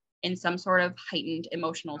are in some sort of heightened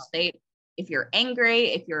emotional state. If you're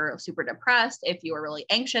angry, if you're super depressed, if you are really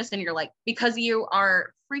anxious, and you're like, because you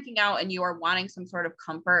are freaking out and you are wanting some sort of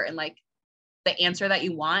comfort and like the answer that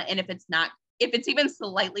you want. And if it's even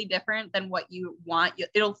slightly different than what you want,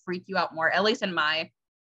 it'll freak you out more. At least in my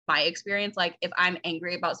experience, like if I'm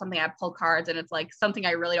angry about something, I pull cards and it's like something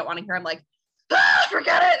I really don't want to hear. I'm like,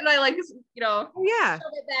 forget it. And I like, shove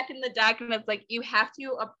it back in the deck. And it's like, you have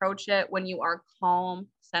to approach it when you are calm,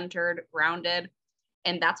 centered, grounded.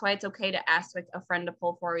 And that's why it's okay to ask like a friend to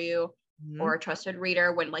pull for you, or a trusted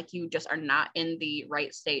reader, when like you just are not in the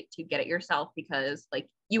right state to get it yourself, because like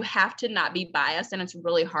you have to not be biased, and it's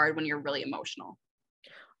really hard when you're really emotional.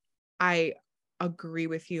 I agree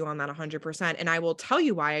with you on that 100%. And I will tell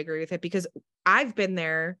you why I agree with it, because I've been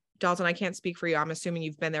there. Dalton, I can't speak for you. I'm assuming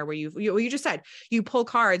you've been there where you just said you pull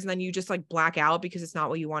cards and then you just like black out because it's not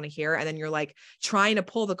what you want to hear. And then you're like trying to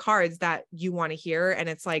pull the cards that you want to hear. And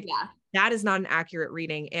it's like, that is not an accurate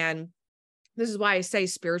reading. And this is why I say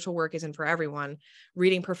spiritual work isn't for everyone.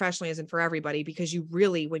 Reading professionally isn't for everybody, because you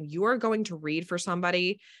really, when you are going to read for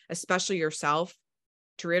somebody, especially yourself,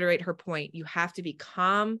 to reiterate her point, you have to be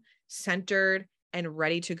calm, centered, and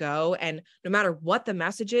ready to go. And no matter what the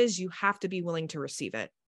message is, you have to be willing to receive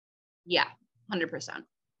it. Yeah, 100%.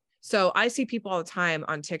 So I see people all the time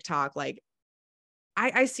on TikTok, like,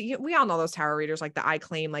 I see, we all know those tarot readers, like the I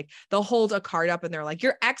claim, like they'll hold a card up and they're like,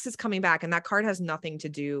 your ex is coming back. And that card has nothing to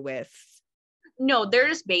do with. No, they're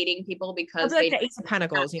just baiting people because Like the Ace of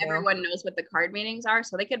Pentacles, everyone knows what the card meanings are.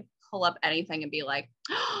 So they could pull up anything and be like,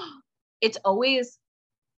 it's always,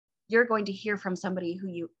 you're going to hear from somebody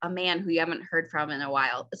a man who you haven't heard from in a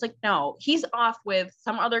while. It's like, no, he's off with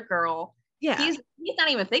some other girl. Yeah. He's not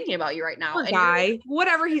even thinking about you right now. Or guy,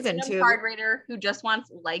 whatever he's into. Card reader who just wants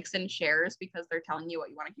likes and shares because they're telling you what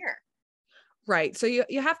you want to hear. Right. So you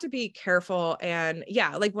have to be careful. And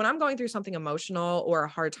yeah, like when I'm going through something emotional or a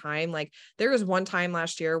hard time, like there was one time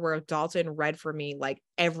last year where Dalton read for me like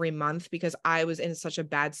every month because I was in such a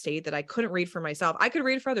bad state that I couldn't read for myself. I could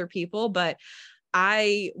read for other people, but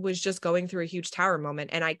I was just going through a huge tower moment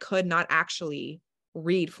and I could not actually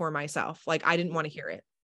read for myself. Like I didn't want to hear it.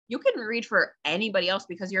 You can read for anybody else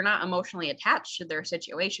because you're not emotionally attached to their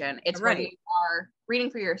situation. It's right. When you are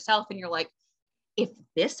reading for yourself and you're like, if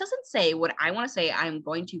this doesn't say what I want to say, I'm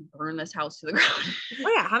going to burn this house to the ground.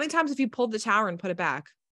 Oh yeah. How many times have you pulled the tower and put it back?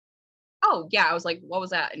 Oh yeah. I was like, what was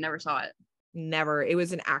that? I never saw it. Never. It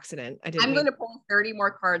was an accident. I'm going to pull 30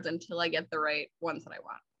 more cards until I get the right ones that I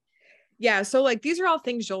want. Yeah. So like, these are all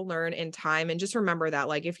things you'll learn in time. And just remember that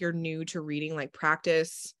like, if you're new to reading, like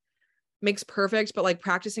practice makes perfect, but like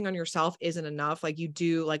practicing on yourself isn't enough. Like you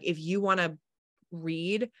do, like if you want to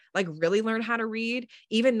read, like really learn how to read,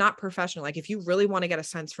 even not professional, like if you really want to get a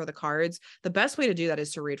sense for the cards, the best way to do that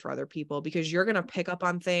is to read for other people, because you're going to pick up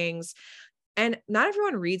on things, and not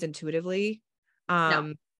everyone reads intuitively.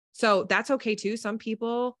 No. So that's okay too. Some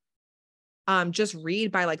people just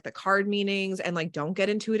read by like the card meanings and like don't get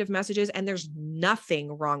intuitive messages, and there's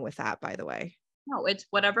nothing wrong with that, by the way. No, it's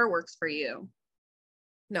whatever works for you.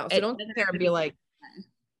 No, so don't sit there and be like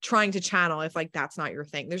trying to channel if like that's not your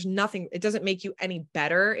thing. There's nothing, it doesn't make you any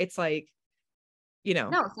better. It's like, you know.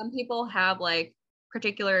 No, some people have like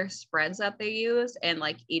particular spreads that they use, and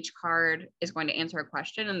like each card is going to answer a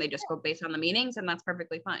question and they just go based on the meanings, and that's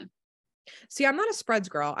perfectly fine. See, I'm not a spreads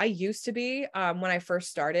girl. I used to be when I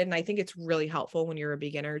first started, and I think it's really helpful when you're a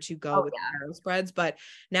beginner to go with tarot spreads. But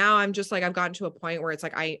now I'm just like, I've gotten to a point where it's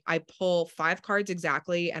like I pull 5 cards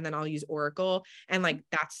exactly, and then I'll use Oracle, and like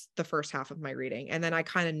that's the first half of my reading, and then I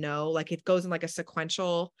kind of know like it goes in like a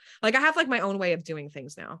sequential. Like I have like my own way of doing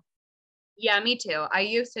things now. Yeah, me too. I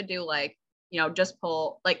used to do like, just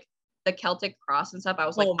pull like the Celtic cross and stuff. I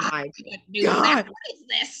was like, oh my God, what is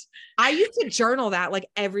this? I used to journal that like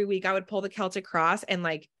every week. I would pull the Celtic cross and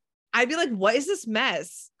like I'd be like, what is this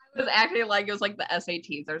mess? I was acting like it was like the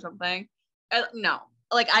SATs or something. No,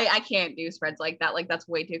 like I can't do spreads like that. Like that's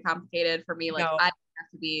way too complicated for me. Like I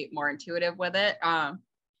have to be more intuitive with it.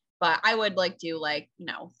 But I would like do like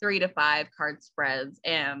 3 to 5 card spreads,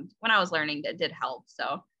 and when I was learning, that did help.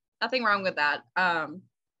 So nothing wrong with that.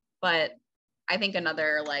 But I think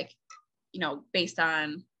another like, based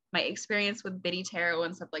on my experience with Biddy Tarot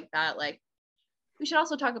and stuff like that, like we should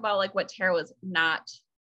also talk about like what tarot is not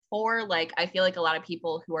for. Like I feel like a lot of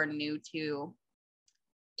people who are new to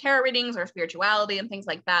tarot readings or spirituality and things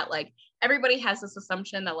like that, like everybody has this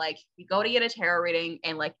assumption that like you go to get a tarot reading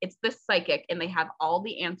and like it's this psychic and they have all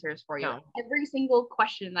the answers for you. No. Every single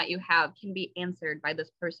question that you have can be answered by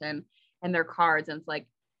this person and their cards. And it's like,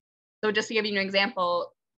 so just to give you an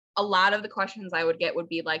example, a lot of the questions I would get would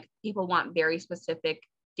be like, people want very specific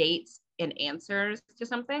dates and answers to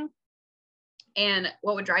something. And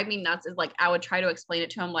what would drive me nuts is like, I would try to explain it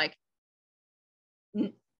to them, like,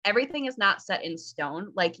 everything is not set in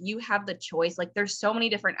stone. Like you have the choice. Like there's so many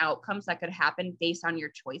different outcomes that could happen based on your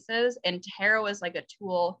choices. And tarot is like a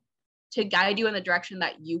tool to guide you in the direction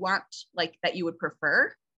that you want, like that you would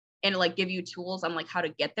prefer, and like give you tools on like how to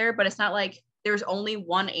get there. But it's not like there's only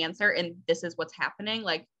one answer and this is what's happening.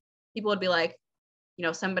 Like people would be like,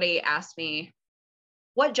 somebody asked me,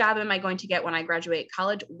 what job am I going to get when I graduate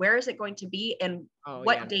college? Where is it going to be? And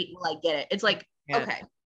what date will I get it? It's like, okay,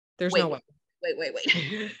 there's no way.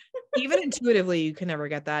 Wait. Even intuitively, you can never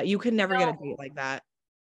get that. You can never get a date like that.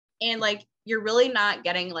 And like, you're really not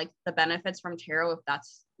getting like the benefits from tarot if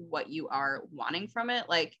that's what you are wanting from it.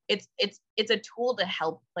 Like it's a tool to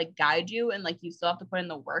help like guide you, and like you still have to put in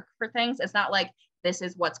the work for things. It's not like this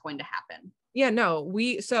is what's going to happen. Yeah, no,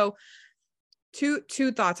 so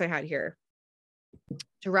two thoughts I had here.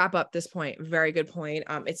 to wrap up this point, very good point.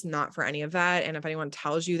 It's not for any of that. And if anyone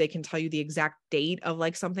tells you, they can tell you the exact date of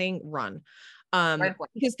like something, run.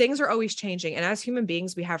 Because things are always changing. And as human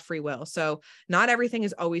beings, we have free will. So not everything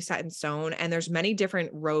is always set in stone. And there's many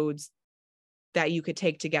different roads that you could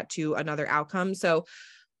take to get to another outcome. So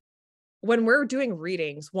when we're doing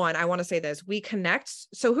readings, one, I want to say this, we connect.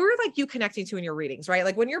 So who are like you connecting to in your readings, right?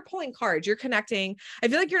 Like when you're pulling cards, you're connecting. I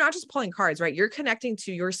feel like you're not just pulling cards, right? You're connecting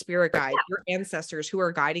to your spirit guide, your ancestors who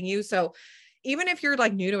are guiding you. So even if you're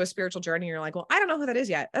like new to a spiritual journey, you're like, well, I don't know who that is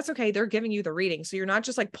yet. That's okay. They're giving you the reading. So you're not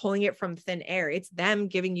just like pulling it from thin air. It's them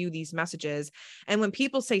giving you these messages. And when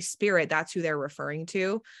people say spirit, that's who they're referring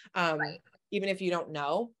to. Even if you don't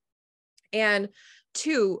know. And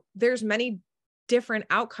two, there's many different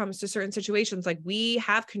outcomes to certain situations. Like we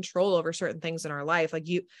have control over certain things in our life. Like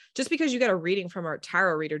you, just because you get a reading from our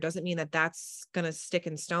tarot reader doesn't mean that that's going to stick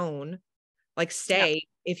in stone, like stay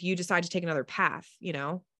if you decide to take another path, you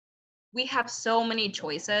know? We have so many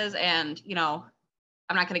choices, and, you know,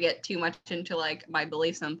 I'm not going to get too much into like my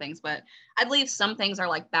beliefs on things, but I believe some things are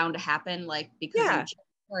like bound to happen, like because you chose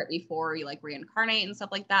for it before you like reincarnate and stuff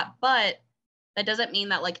like that. But that doesn't mean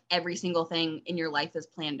that like every single thing in your life is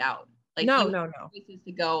planned out. Like No. you have choices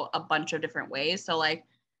to go a bunch of different ways. So like,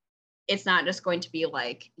 it's not just going to be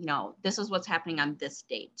like, you know, this is what's happening on this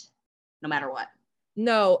date, no matter what.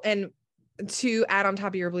 No. And to add on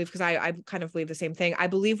top of your belief, because I kind of believe the same thing. I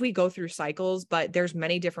believe we go through cycles, but there's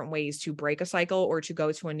many different ways to break a cycle or to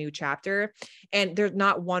go to a new chapter. And there's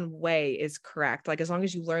not one way is correct. Like as long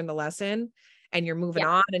as you learn the lesson and you're moving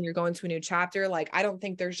on and you're going to a new chapter, like I don't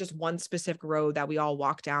think there's just one specific road that we all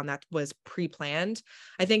walk down that was pre-planned.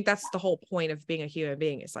 I think that's the whole point of being a human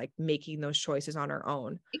being, is like making those choices on our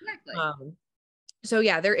own. Exactly. So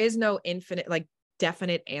yeah, there is no infinite, like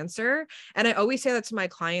definite answer. And I always say that to my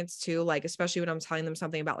clients too, like, especially when I'm telling them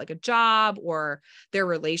something about like a job or their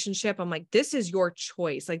relationship, I'm like, this is your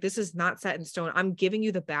choice. Like, this is not set in stone. I'm giving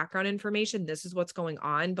you the background information. This is what's going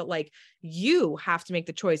on, but like, you have to make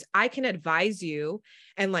the choice. I can advise you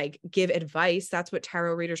and like give advice. That's what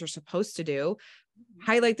tarot readers are supposed to do.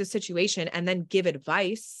 Highlight the situation and then give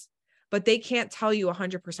advice, but they can't tell you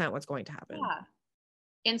 100% what's going to happen.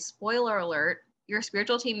 And spoiler alert, your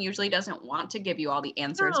spiritual team usually doesn't want to give you all the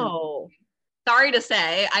answers. No. Sorry to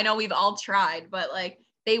say, I know we've all tried, but like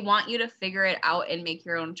they want you to figure it out and make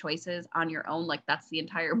your own choices on your own. Like that's the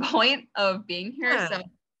entire point of being here. So,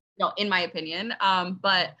 no, in my opinion,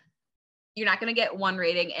 but you're not going to get one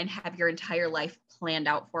rating and have your entire life planned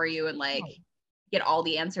out for you and like get all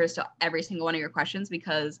the answers to every single one of your questions,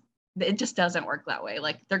 because it just doesn't work that way.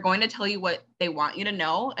 Like they're going to tell you what they want you to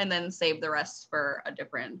know and then save the rest for a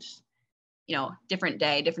different, you know, different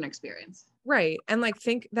day, different experience. Right. And like,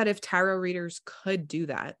 think that if tarot readers could do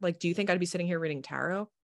that, like, do you think I'd be sitting here reading tarot?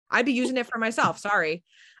 I'd be using it for myself. Sorry.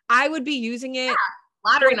 I would be using it.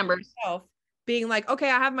 Lottery numbers. Myself, being like, okay,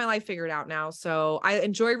 I have my life figured out now. So I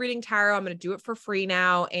enjoy reading tarot. I'm going to do it for free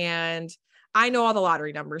now. And I know all the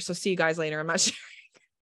lottery numbers. So see you guys later. I'm not sure.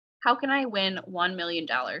 How can I win $1 million?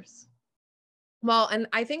 Well, and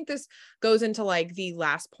I think this goes into like the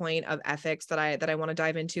last point of ethics that I want to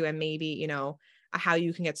dive into, and maybe, you know, how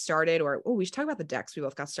you can get started, or we should talk about the decks we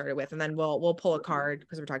both got started with, and then we'll pull a card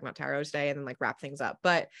because we're talking about tarot today, and then like wrap things up.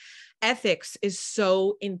 But ethics is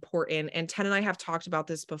so important, and Ten and I have talked about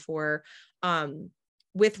this before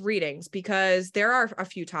with readings, because there are a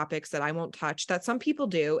few topics that I won't touch that some people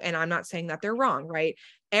do, and I'm not saying that they're wrong, right?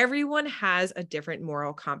 Everyone has a different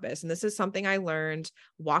moral compass, and this is something I learned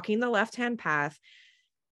walking the left-hand path.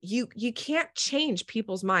 You can't change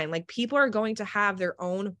people's mind. Like, people are going to have their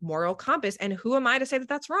own moral compass, and who am I to say that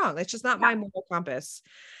that's wrong? It's just not my moral compass.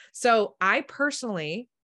 So I personally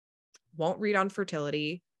won't read on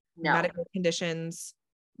fertility, medical conditions,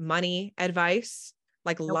 money advice,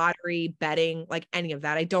 like lottery, betting, like any of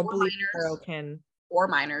that. I don't believe tarot can. Or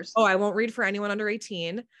minors. Oh, I won't read for anyone under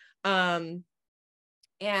 18. And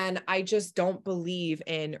I just don't believe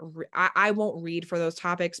in, I won't read for those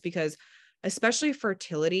topics, because especially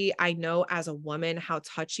fertility, I know as a woman how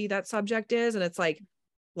touchy that subject is. And it's like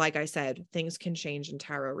I said, things can change in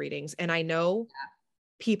tarot readings. And I know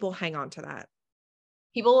people hang on to that.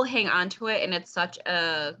 People will hang on to it. And it's such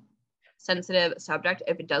a sensitive subject.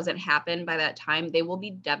 If it doesn't happen by that time, they will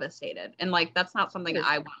be devastated. And like, that's not something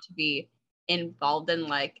I want to be involved in.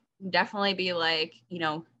 Like, definitely be like, you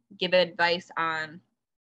know, give advice on,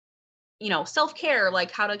 you know, self-care,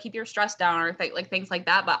 like how to keep your stress down, or like things like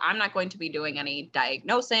that. But I'm not going to be doing any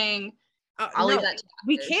diagnosing. I'll leave that to doctors.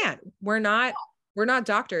 We can't. We're not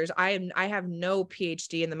doctors. I have no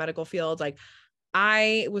PhD in the medical field. Like,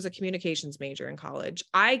 I was a communications major in college.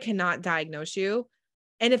 I cannot diagnose you.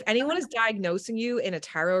 And if anyone is diagnosing you in a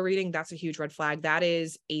tarot reading, that's a huge red flag. That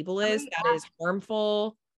is ableist. That is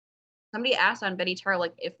harmful. Somebody asked on Betty Tarot,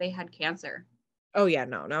 like, if they had cancer. Oh yeah,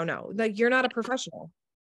 no. Like, you're not a professional.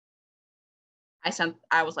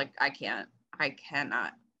 I was like, I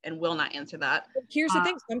cannot and will not answer that. But here's the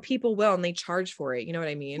thing. Some people will, and they charge for it. You know what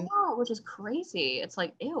I mean? Yeah, which is crazy. It's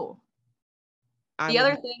like, ew. The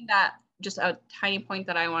other thing that, just a tiny point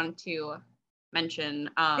that I wanted to mention,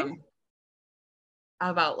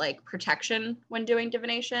 about like protection when doing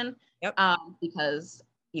divination. Yep. Because,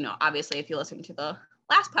 you know, obviously if you listen to the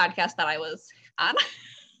last podcast that I was on,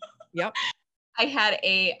 yep, I had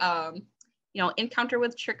a, you know, encounter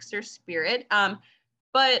with trickster spirit.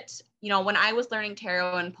 But, you know, when I was learning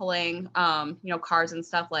tarot and pulling, you know, cards and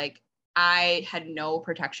stuff, like I had no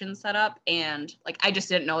protection set up, and like, I just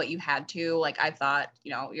didn't know that you had to. Like, I thought,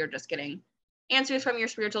 you know, you're just getting answers from your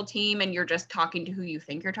spiritual team and you're just talking to who you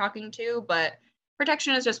think you're talking to. But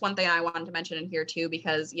protection is just one thing I wanted to mention in here too,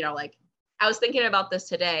 because, you know, like I was thinking about this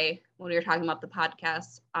today when we were talking about the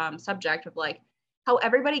podcast subject of like how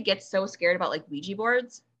everybody gets so scared about like Ouija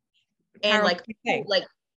boards. And like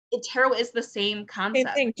tarot is the same concept.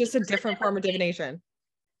 Same thing, just a different form of divination.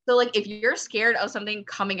 So like if you're scared of something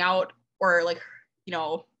coming out or like, you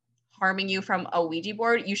know, harming you from a Ouija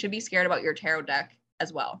board, you should be scared about your tarot deck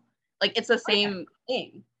as well. Like it's the same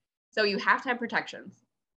thing. So you have to have protections.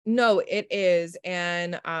 No, it is.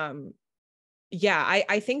 And yeah,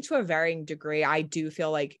 I think to a varying degree, I do feel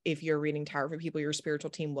like if you're reading tarot for people, your spiritual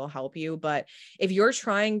team will help you. But if you're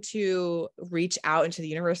trying to reach out into the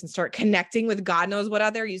universe and start connecting with God knows what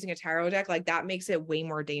out there using a tarot deck, like that makes it way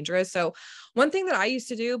more dangerous. So one thing that I used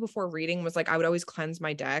to do before reading was like, I would always cleanse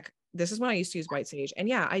my deck. This is when I used to use white sage. And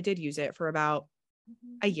yeah, I did use it for about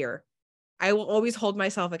a year. I will always hold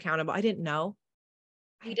myself accountable. I didn't know.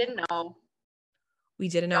 We didn't know. We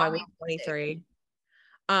didn't know. I was 23.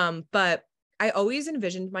 But I always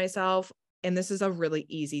envisioned myself, and this is a really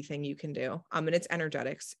easy thing you can do. And it's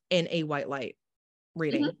energetics in a white light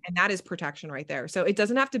reading. Mm-hmm. And that is protection right there. So it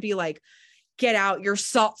doesn't have to be like, get out your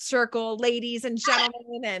salt circle, ladies and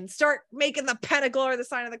gentlemen, and start making the pentacle or the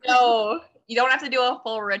sign of the cross. No, you don't have to do a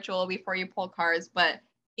full ritual before you pull cards, but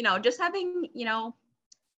you know, just having, you know,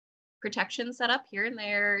 protection set up here and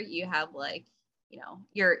there. You have like, you know,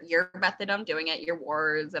 your method of doing it, your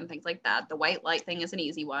wards and things like that. The white light thing is an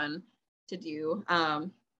easy one to do,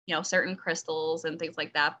 you know, certain crystals and things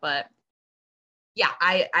like that. But yeah,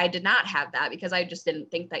 I did not have that because I just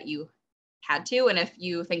didn't think that you had to. And if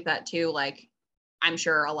you think that too, like, I'm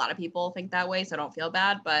sure a lot of people think that way, so don't feel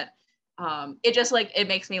bad. But it just like, it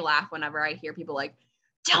makes me laugh whenever I hear people like,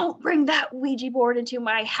 don't bring that Ouija board into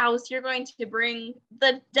my house. You're going to bring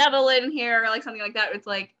the devil in here, or like something like that. It's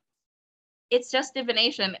like, it's just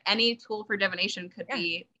divination. Any tool for divination could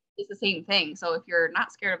be, it's the same thing. So if you're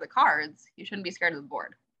not scared of the cards, you shouldn't be scared of the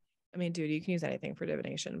board. I mean, dude, you can use anything for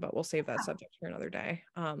divination, but we'll save that subject for another day.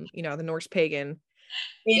 You know, the Norse pagan,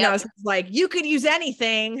 you know, it's like, you could use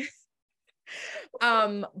anything.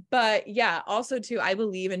 But yeah, also too, I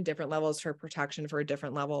believe in different levels for protection for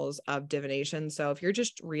different levels of divination. So if you're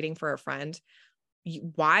just reading for a friend,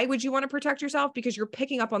 why would you want to protect yourself? Because you're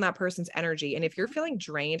picking up on that person's energy. And if you're feeling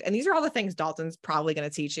drained, and these are all the things Dalton's probably going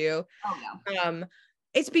to teach you.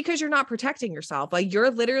 It's because you're not protecting yourself. Like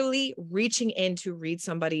you're literally reaching in to read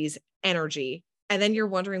somebody's energy. And then you're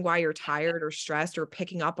wondering why you're tired or stressed or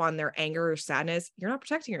picking up on their anger or sadness. You're not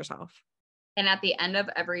protecting yourself. And at the end of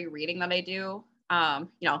every reading that I do,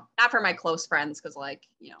 you know, not for my close friends, because like,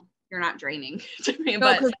 you know, you're not draining to me,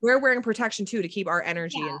 but because we're wearing protection too, to keep our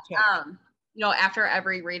energy in check. You know, after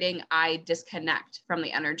every reading, I disconnect from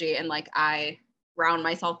the energy and like I ground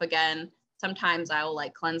myself again. Sometimes I'll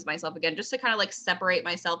like cleanse myself again just to kind of like separate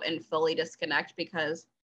myself and fully disconnect, because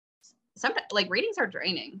sometimes like readings are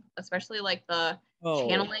draining, especially like the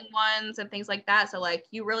channeling ones and things like that. So like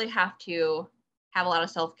you really have to have a lot of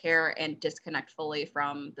self-care and disconnect fully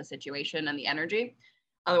from the situation and the energy.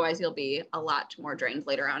 Otherwise you'll be a lot more drained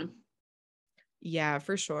later on. Yeah,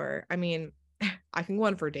 for sure. I mean, I can go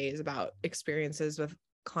on for days about experiences with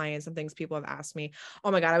clients and things people have asked me.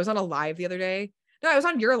 Oh my God, I was on a live the other day. No, I was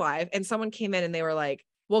on your live and someone came in and they were like,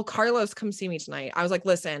 well, Carlos, come see me tonight. I was like,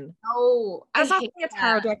 listen, that's not something a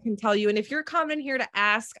tarot deck can tell you. And if you're coming here to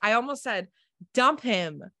ask, I almost said, dump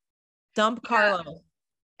him, dump Carlos.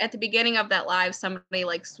 At the beginning of that live, somebody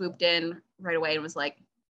like swooped in right away and was like,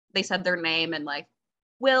 they said their name and like,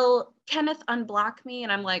 will Kenneth unblock me?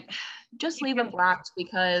 And I'm like, just leave him blocked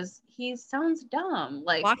because he sounds dumb.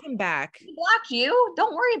 Like, block him back. He blocked you.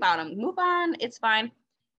 Don't worry about him. Move on. It's fine.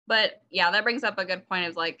 But yeah, that brings up a good point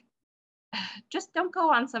of like, just don't go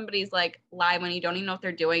on somebody's like live when you don't even know what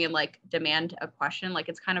they're doing and like demand a question. Like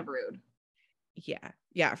it's kind of rude.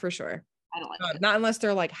 Yeah, for sure. I don't like it. Not unless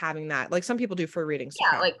they're like having that. Like some people do for readings.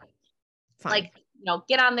 Yeah, fine. like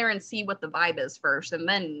get on there and see what the vibe is first, and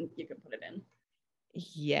then you can put it in.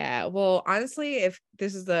 Yeah. Well, honestly, if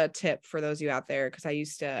this is the tip for those of you out there, because I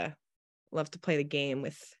used to love to play the game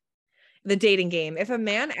with the dating game. If a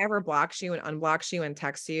man ever blocks you and unblocks you and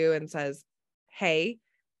texts you and says, "Hey,"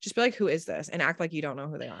 just be like, "Who is this?" and act like you don't know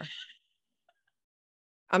who they are.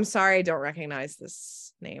 I'm sorry, I don't recognize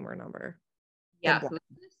this name or number. Yeah.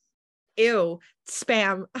 Ew,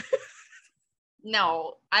 spam.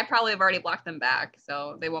 No, I probably have already blocked them back,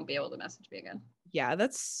 so they won't be able to message me again. Yeah,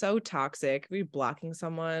 that's so toxic. We blocking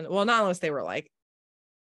someone. Well, not unless they were like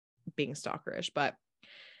being stalkerish, but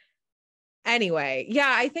anyway,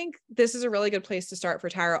 yeah, I think this is a really good place to start for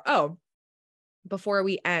tarot. Oh, before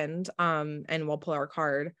we end, and we'll pull our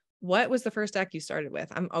card. What was the first deck you started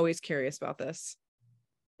with? I'm always curious about this.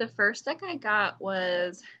 The first deck I got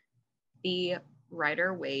was the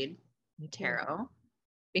Rider-Waite Tarot,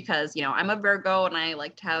 because I'm a Virgo and I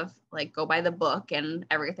like to have like go by the book, and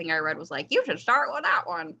everything I read was like, you should start with that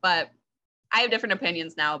one. But I have different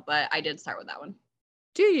opinions now, but I did start with that one.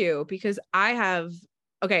 Do you? Because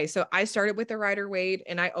okay, so I started with the Rider-Waite,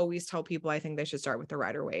 and I always tell people I think they should start with the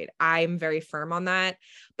Rider-Waite. I'm very firm on that.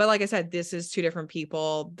 But like I said, this is two different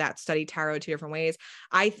people that study tarot two different ways.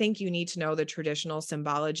 I think you need to know the traditional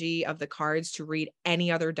symbology of the cards to read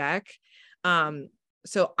any other deck.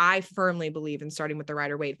 So I firmly believe in starting with the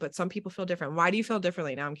Rider-Waite, but some people feel different. Why do you feel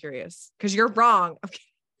differently? Now I'm curious. Because you're wrong.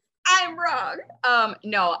 I'm wrong.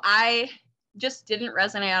 No, I just didn't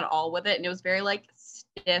resonate at all with it. And it was very like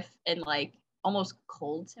stiff and like almost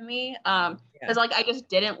cold to me. Because like I just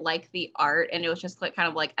didn't like the art, and it was just like kind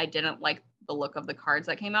of like I didn't like the look of the cards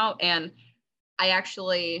that came out. And I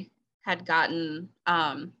actually had gotten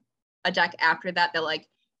a deck after that like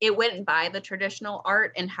it went by the traditional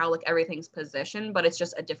art and how like everything's positioned, but it's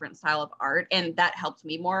just a different style of art. And that helped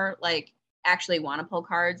me more like actually want to pull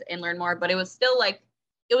cards and learn more. But it was still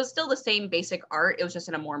the same basic art. It was just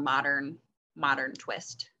in a more modern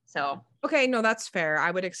twist. So okay, no, that's fair. I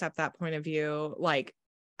would accept that point of view. Like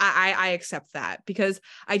I accept that, because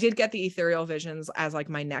I did get the Ethereal Visions as like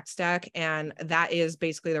my next deck, and that is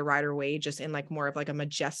basically the Rider-Waite just in like more of like a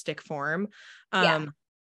majestic form.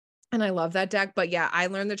 And I love that deck. But yeah, I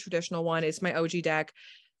learned the traditional one. It's my OG deck.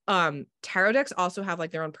 Tarot decks also have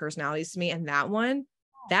like their own personalities to me, and that one's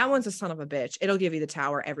a son of a bitch. It'll give you the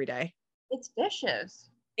Tower every day. It's vicious.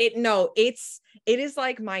 It is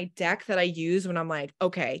like my deck that I use when I'm like,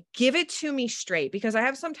 okay, give it to me straight, because I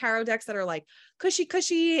have some tarot decks that are like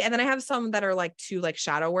cushy, and then I have some that are like too like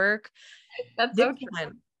shadow work. That's so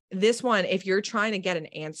true. This one, if you're trying to get an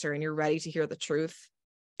answer and you're ready to hear the truth,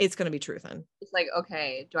 it's going to be truthin'. It's like,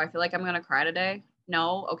 okay, do I feel like I'm going to cry today?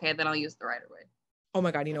 No. Okay, then I'll use the Rider-Waite. Oh my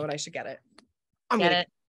God, you know what? I should get it. Get it.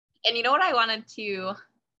 And you know what I wanted to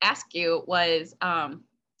ask you was,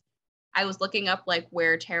 I was looking up like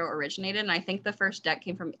where tarot originated, and I think the first deck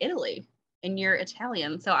came from Italy, and you're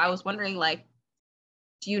Italian. So I was wondering, like,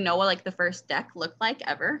 do you know what like the first deck looked like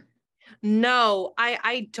ever? No,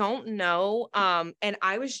 I don't know. And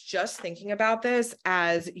I was just thinking about this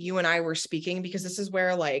as you and I were speaking, because this is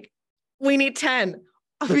where like we need 10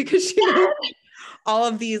 because all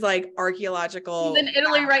of these like archaeological. She's in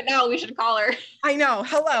Italy right now. We should call her. I know.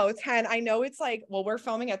 Hello, 10. I know it's like, well, we're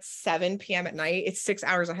filming at 7 p.m. at night. It's 6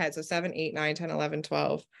 hours ahead. So 7, 8, 9, 10, 11,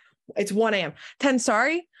 12. It's 1 a.m. 10,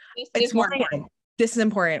 sorry. It's 1 a.m. This is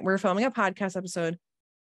important. We're filming a podcast episode.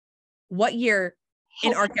 What year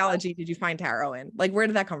in archaeology did you find tarot in? Like, where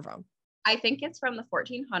did that come from? I think it's from the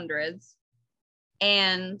 1400s.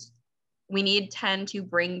 And we need 10 to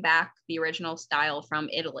bring back the original style from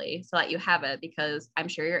Italy so that you have it, because I'm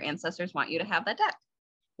sure your ancestors want you to have that deck.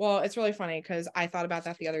 Well, it's really funny because I thought about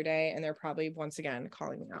that the other day, and they're probably once again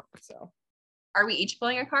calling me out. So are we each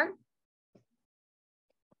pulling a card?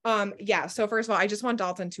 Yeah. So first of all, I just want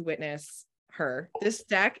Dalton to witness her. This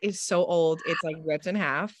deck is so old. It's like ripped in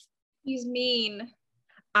half. He's mean.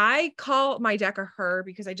 I call my deck a her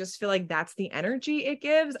because I just feel like that's the energy it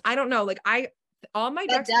gives. I don't know. Like all my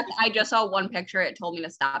decks. Deck, I just saw one picture. It told me to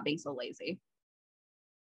stop being so lazy.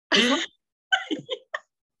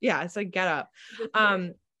 Yeah, it's like get up.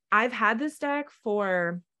 I've had this deck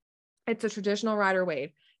it's a traditional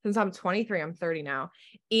Rider-Waite since I'm 23. I'm 30 now.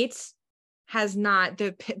 It has not,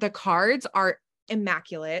 the cards are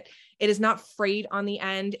immaculate. It is not frayed on the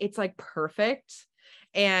end. It's like perfect.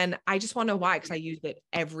 And I just want to know why, because I used it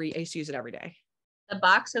every day. The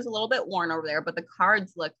box is a little bit worn over there, but the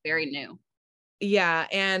cards look very new. Yeah,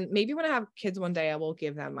 and maybe when I have kids one day, I will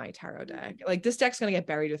give them my tarot deck. Like this deck's gonna get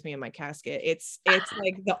buried with me in my casket. It's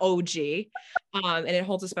like the OG, and it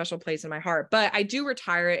holds a special place in my heart. But I do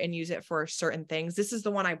retire it and use it for certain things. This is the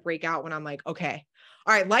one I break out when I'm like, okay,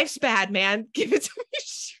 all right, life's bad, man. Give it to me.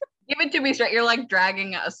 Give it to me straight. You're like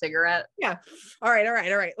dragging a cigarette. Yeah. All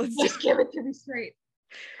right. Let's Just give it to me straight.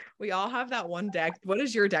 We all have that one deck. What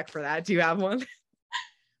is your deck for that? Do you have one?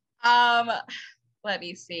 Let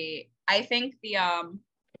me see. I think the I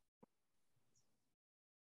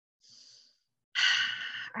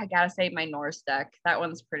gotta say my Norse deck. That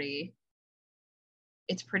one's pretty.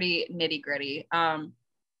 It's pretty nitty gritty.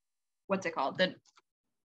 What's it called?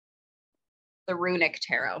 The runic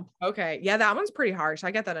tarot. Okay, yeah, that one's pretty harsh.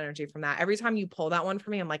 I get that energy from that. Every time you pull that one for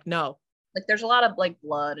me, I'm like, no. Like there's a lot of like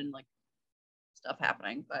blood and like stuff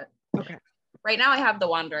happening, but okay. Right now I have the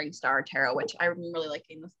Wandering Star tarot, which I'm really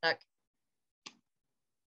liking this deck.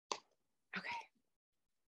 Okay.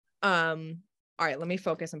 All right, let me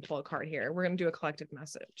focus and pull a card here. We're gonna do a collective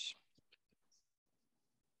message.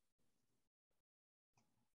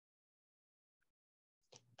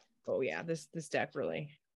 Oh yeah, this deck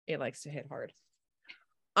really, it likes to hit hard.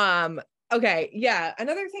 Okay, yeah.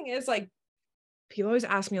 Another thing is like people always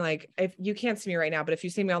ask me, like, if you can't see me right now, but if you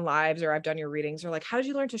see me on lives or I've done your readings, they're like, how did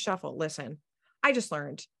you learn to shuffle? Listen, I just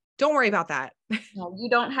learned. Don't worry about that. No, you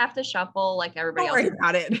don't have to shuffle like everybody else. Don't worry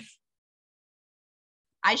about it.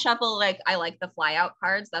 I shuffle like I like the fly out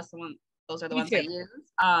cards. That's the one. Those are the ones I use.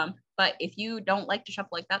 But if you don't like to shuffle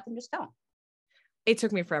like that, then just don't. It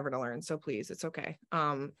took me forever to learn, so please, it's okay.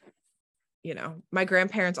 You know, my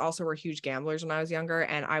grandparents also were huge gamblers when I was younger,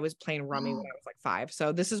 and I was playing rummy when I was like 5.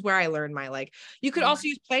 So this is where I learned my like. You could also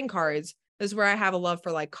use playing cards. This is where I have a love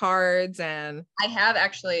for like cards, and I have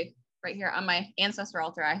actually right here on my ancestor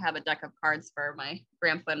altar. I have a deck of cards for my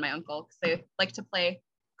grandpa and my uncle because they like to play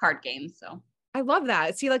card games. So I love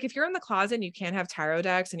that. See, like if you're in the closet and you can't have tarot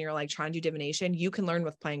decks and you're like trying to do divination, you can learn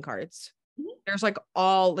with playing cards. There's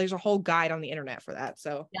a whole guide on the internet for that.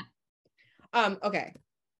 So yeah. Okay.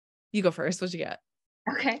 You go first. What'd you get?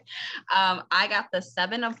 Okay. I got the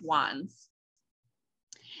 7 of Wands.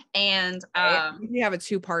 And we have a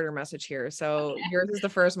 2-parter message here. So yours is the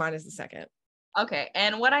first, mine is the second. Okay.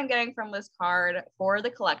 And what I'm getting from this card for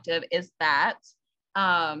the collective is that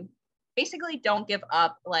basically don't give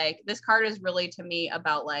up. Like this card is really to me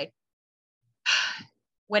about like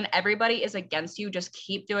when everybody is against you, just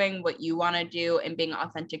keep doing what you want to do and being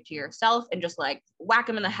authentic to yourself and just like whack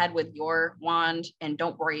them in the head with your wand and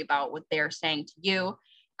don't worry about what they're saying to you.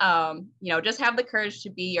 You know, just have the courage to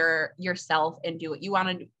be yourself and do what you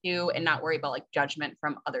want to do and not worry about like judgment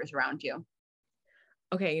from others around you.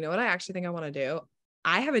 Okay, you know what I actually think I want to do?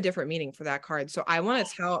 I have a different meaning for that card. So I want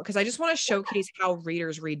to tell, because I just want to showcase how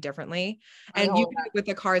readers read differently. And you can do it with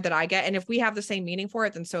the card that I get. And if we have the same meaning for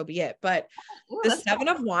it, then so be it. But the 7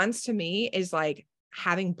 of Wands to me is like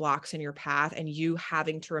having blocks in your path and you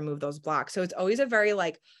having to remove those blocks. So it's always a very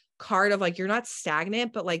like card of like, you're not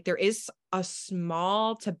stagnant, but like there is a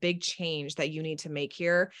small to big change that you need to make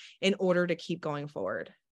here in order to keep going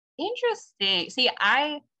forward. Interesting. See,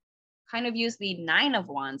 I kind of use the 9 of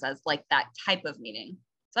Wands as like that type of meaning.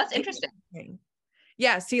 So that's interesting.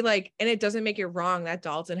 Yeah. See, like, and it doesn't make it wrong that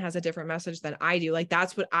Dalton has a different message than I do. Like,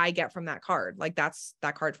 that's what I get from that card. Like, that's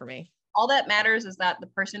that card for me. All that matters is that the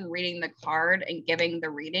person reading the card and giving the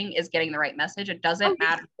reading is getting the right message. It doesn't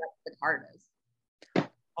matter what the card is.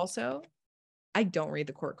 Also, I don't read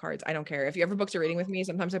the court cards. I don't care. If you ever booked a reading with me,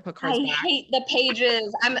 sometimes I put cards back. I hate the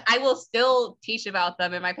pages. I will still teach about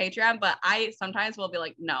them in my Patreon, but I sometimes will be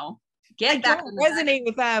like, no. I don't resonate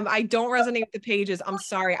with them. I don't resonate with the pages. I'm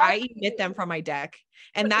sorry. I emit them from my deck,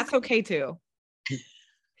 and that's okay too.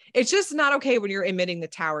 It's just not okay when you're emitting the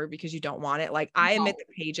tower because you don't want it. Like I emit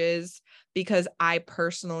the pages because I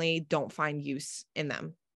personally don't find use in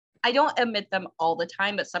them. I don't emit them all the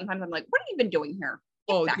time, but sometimes I'm like, what are you even doing here?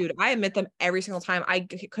 Oh, dude, I emit them every single time. I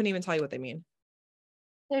couldn't even tell you what they mean.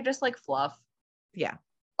 They're just like fluff. Yeah.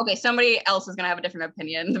 Okay, somebody else is gonna have a different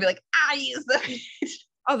opinion. They'll be like, I use them.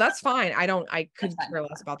 Oh, that's fine. I could care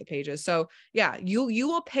less about the pages. So yeah, you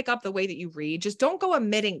will pick up the way that you read. Just don't go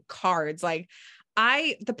omitting cards. Like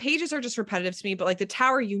the pages are just repetitive to me, but like the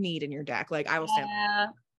tower you need in your deck. Like I will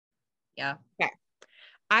stand. Yeah. Okay.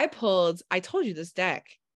 I told you this deck.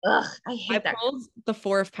 Ugh, I hate that. I pulled the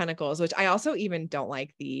 4 of Pentacles, which I also even don't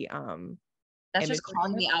like the that's just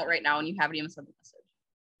calling me out right now and you haven't even said the message.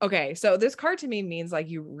 Okay, so this card to me means like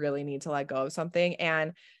you really need to let go of something.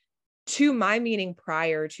 And to my meaning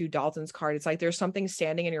prior to Dalton's card, it's like there's something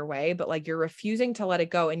standing in your way, but like you're refusing to let it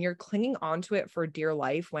go and you're clinging onto it for dear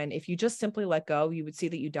life, when if you just simply let go, you would see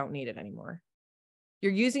that you don't need it anymore.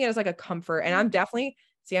 You're using it as like a comfort. And I'm definitely,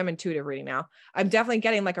 see, I'm intuitive reading now. I'm definitely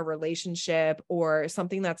getting like a relationship or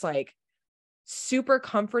something that's like super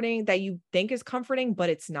comforting that you think is comforting, but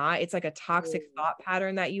it's not. It's like a toxic thought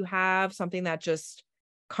pattern that you have, something that just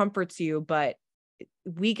comforts you, but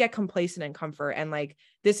we get complacent in comfort. And like,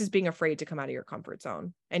 this is being afraid to come out of your comfort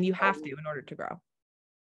zone, and you have to in order to grow.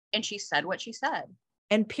 And she said what she said.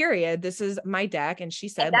 And period. This is my deck. And she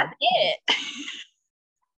said, and that's it.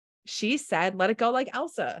 She said, let it go like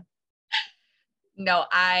Elsa. No,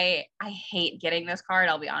 I hate getting this card,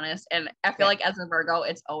 I'll be honest. And I feel like as a Virgo,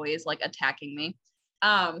 it's always like attacking me.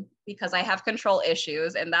 Because I have control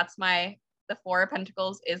issues, and that's the Four of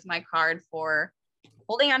Pentacles is my card for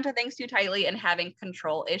holding on to things too tightly and having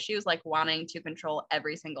control issues, like wanting to control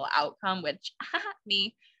every single outcome, which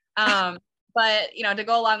me. But you know, to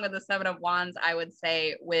go along with the Seven of Wands, I would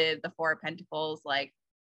say with the Four of Pentacles, like,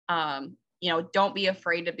 you know, don't be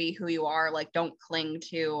afraid to be who you are. Like, don't cling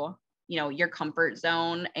to, you know, your comfort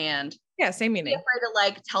zone, and same meaning. Be afraid to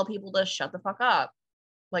like tell people to shut the fuck up.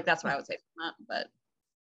 Like, that's what I would say from that.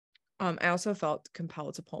 But I also felt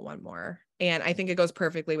compelled to pull one more, and I think it goes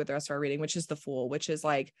perfectly with the rest of our reading, which is the Fool, which is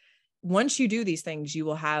like, once you do these things, you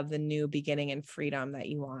will have the new beginning and freedom that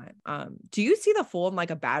you want. Do you see the Fool in like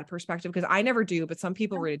a bad perspective? Because I never do, but some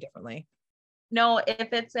people read it differently. No,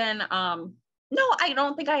 if it's in, no, I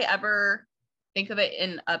don't think I ever think of it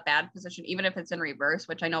in a bad position, even if it's in reverse,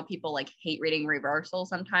 which I know people like hate reading reversal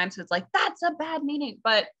sometimes. It's like, that's a bad meaning,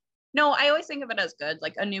 but no, I always think of it as good,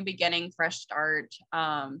 like a new beginning, fresh start.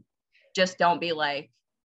 Just don't be like,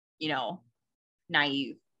 you know,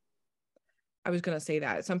 naive. I was going to say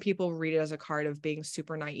that some people read it as a card of being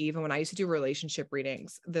super naive. And when I used to do relationship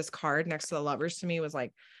readings, this card next to the Lovers to me was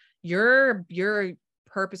like, you're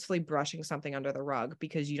purposefully brushing something under the rug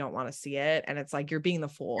because you don't want to see it. And it's like, you're being the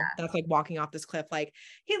fool. Yeah. That's like walking off this cliff. Like,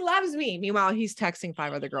 he loves me. Meanwhile, he's texting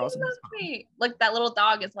 5 other girls. He loves me. Like, that little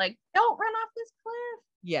dog is like, don't run off this cliff.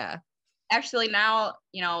 Yeah. Actually, now,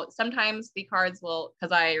 you know, sometimes the cards will,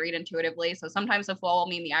 because I read intuitively, so sometimes the Fool will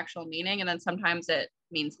mean the actual meaning, and then sometimes it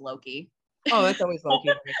means Loki. Oh, that's always Loki.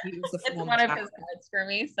 It's one of his cards for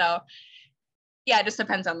me. So yeah, it just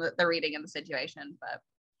depends on the reading and the situation. But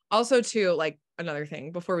also too, like, another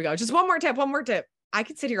thing before we go, just one more tip. I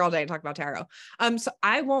could sit here all day and talk about tarot. So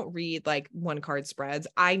I won't read like one card spreads.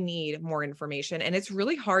 I need more information, and it's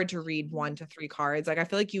really hard to read 1 to 3 cards. Like, I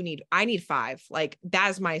feel like I need 5. Like,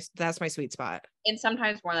 that's my sweet spot. And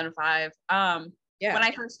sometimes more than 5. Yeah. When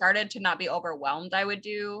I first started, to not be overwhelmed, I would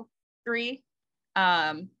do 3.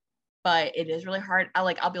 But it is really hard.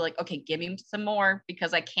 I'll be like, okay, give me some more,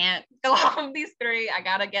 because I can't go on these 3. I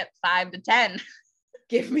gotta get 5 to 10.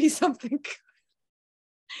 Give me something.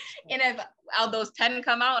 And if those 10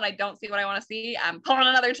 come out and I don't see what I want to see, I'm pulling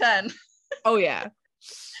another 10. Oh yeah.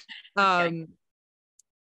 I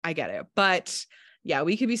get it. But yeah,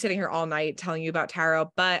 we could be sitting here all night telling you about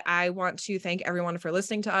tarot, but I want to thank everyone for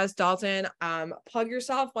listening to us. Dalton, plug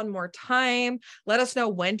yourself one more time. Let us know,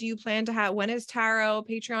 when is tarot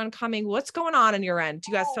Patreon coming? What's going on your end?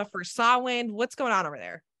 Do you guys stuff for Sawwind? What's going on over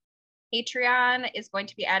there? Patreon is going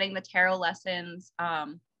to be adding the tarot lessons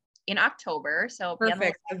in October. So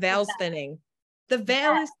perfect. The veil's thinning. The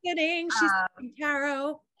veil is thinning. She's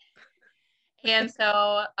tarot. And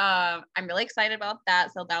so I'm really excited about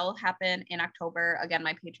that. So that will happen in October. Again,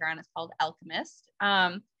 my Patreon is called Alchemist.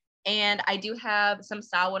 And I do have some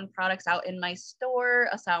Samhain products out in my store,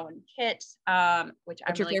 a Samhain kit, which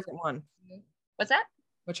What's your favorite one? What's that?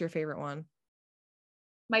 What's your favorite one?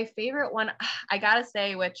 My favorite one, I gotta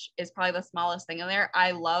say, which is probably the smallest thing in there,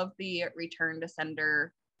 I love the Return to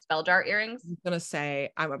Sender spell jar earrings. I'm gonna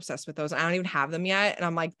say I'm obsessed with those. I don't even have them yet, and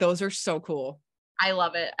I'm like, those are so cool. I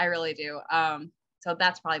love it. I really do. So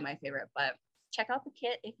that's probably my favorite, but check out the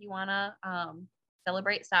kit if you want to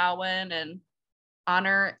celebrate Samhain and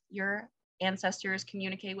honor your ancestors,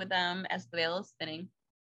 communicate with them as the veil is thinning.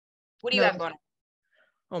 What do you have going on?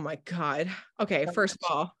 Oh my God. Okay. First of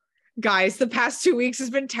all, guys, the past 2 weeks has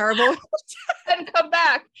been terrible. 10, come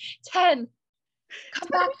back. 10. Come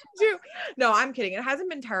back. No, I'm kidding. It hasn't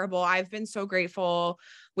been terrible. I've been so grateful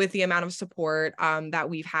with the amount of support that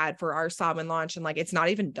we've had for our Samhain launch, and like, it's not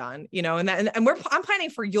even done, you know, and I'm planning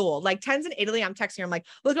for Yule, like Ten's in Italy. I'm texting her. I'm like,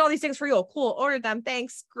 look at all these things for Yule. Cool. Ordered them.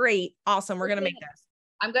 Thanks. Great. Awesome. We're going to make this.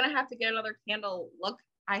 I'm going to have to get another candle. Look,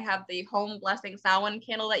 I have the Home Blessing Samhain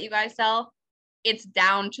candle that you guys sell. It's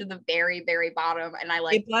down to the very, very bottom. And I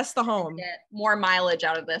like bless the home. Get more mileage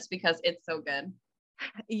out of this because it's so good.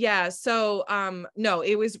 Yeah. So, no,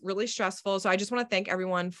 it was really stressful. So I just want to thank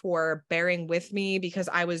everyone for bearing with me, because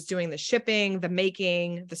I was doing the shipping, the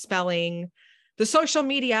making, the spelling, the social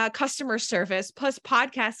media, customer service, plus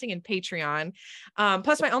podcasting and Patreon,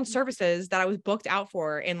 plus my own services that I was booked out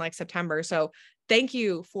for in like September. So thank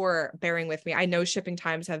you for bearing with me. I know shipping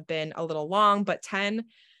times have been a little long, but 10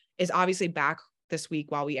 is obviously back this week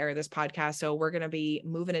while we air this podcast. So we're going to be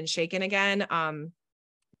moving and shaking again. But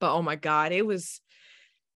oh my God, it was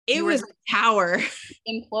a tower.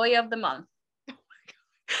 Employee of the month.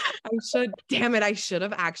 I should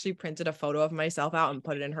have actually printed a photo of myself out and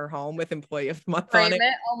put it in her home with employee of the month Frame on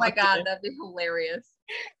it. Oh my God, that'd be hilarious.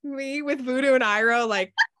 Me with Voodoo and Iro,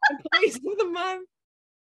 like employees of the month.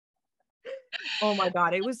 Oh my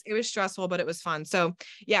God, it was stressful, but it was fun. So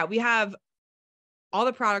yeah, we have all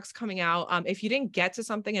the products coming out. If you didn't get to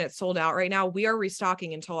something and it's sold out right now, we are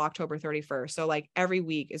restocking until October 31st. So like every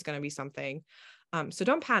week is going to be something. So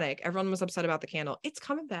don't panic. Everyone was upset about the candle. It's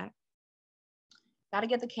coming back. Gotta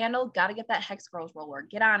get the candle. Gotta get that Hex Girls roller.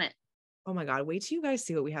 Get on it. Oh my God. Wait till you guys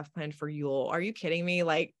see what we have planned for Yule. Are you kidding me?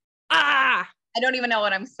 Like, I don't even know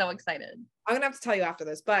what. I'm so excited. I'm going to have to tell you after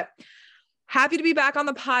this, but happy to be back on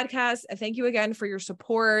the podcast. And thank you again for your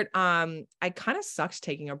support. I kind of sucked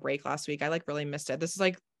taking a break last week. I like really missed it. This is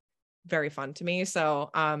like very fun to me. So,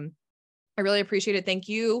 I really appreciate it. Thank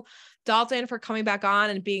you, Dalton, for coming back on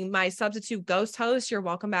and being my substitute ghost host. You're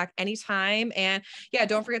welcome back anytime. And yeah,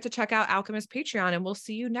 don't forget to check out Alchemist Patreon, and we'll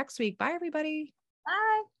see you next week. Bye, everybody.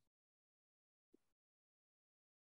 Bye.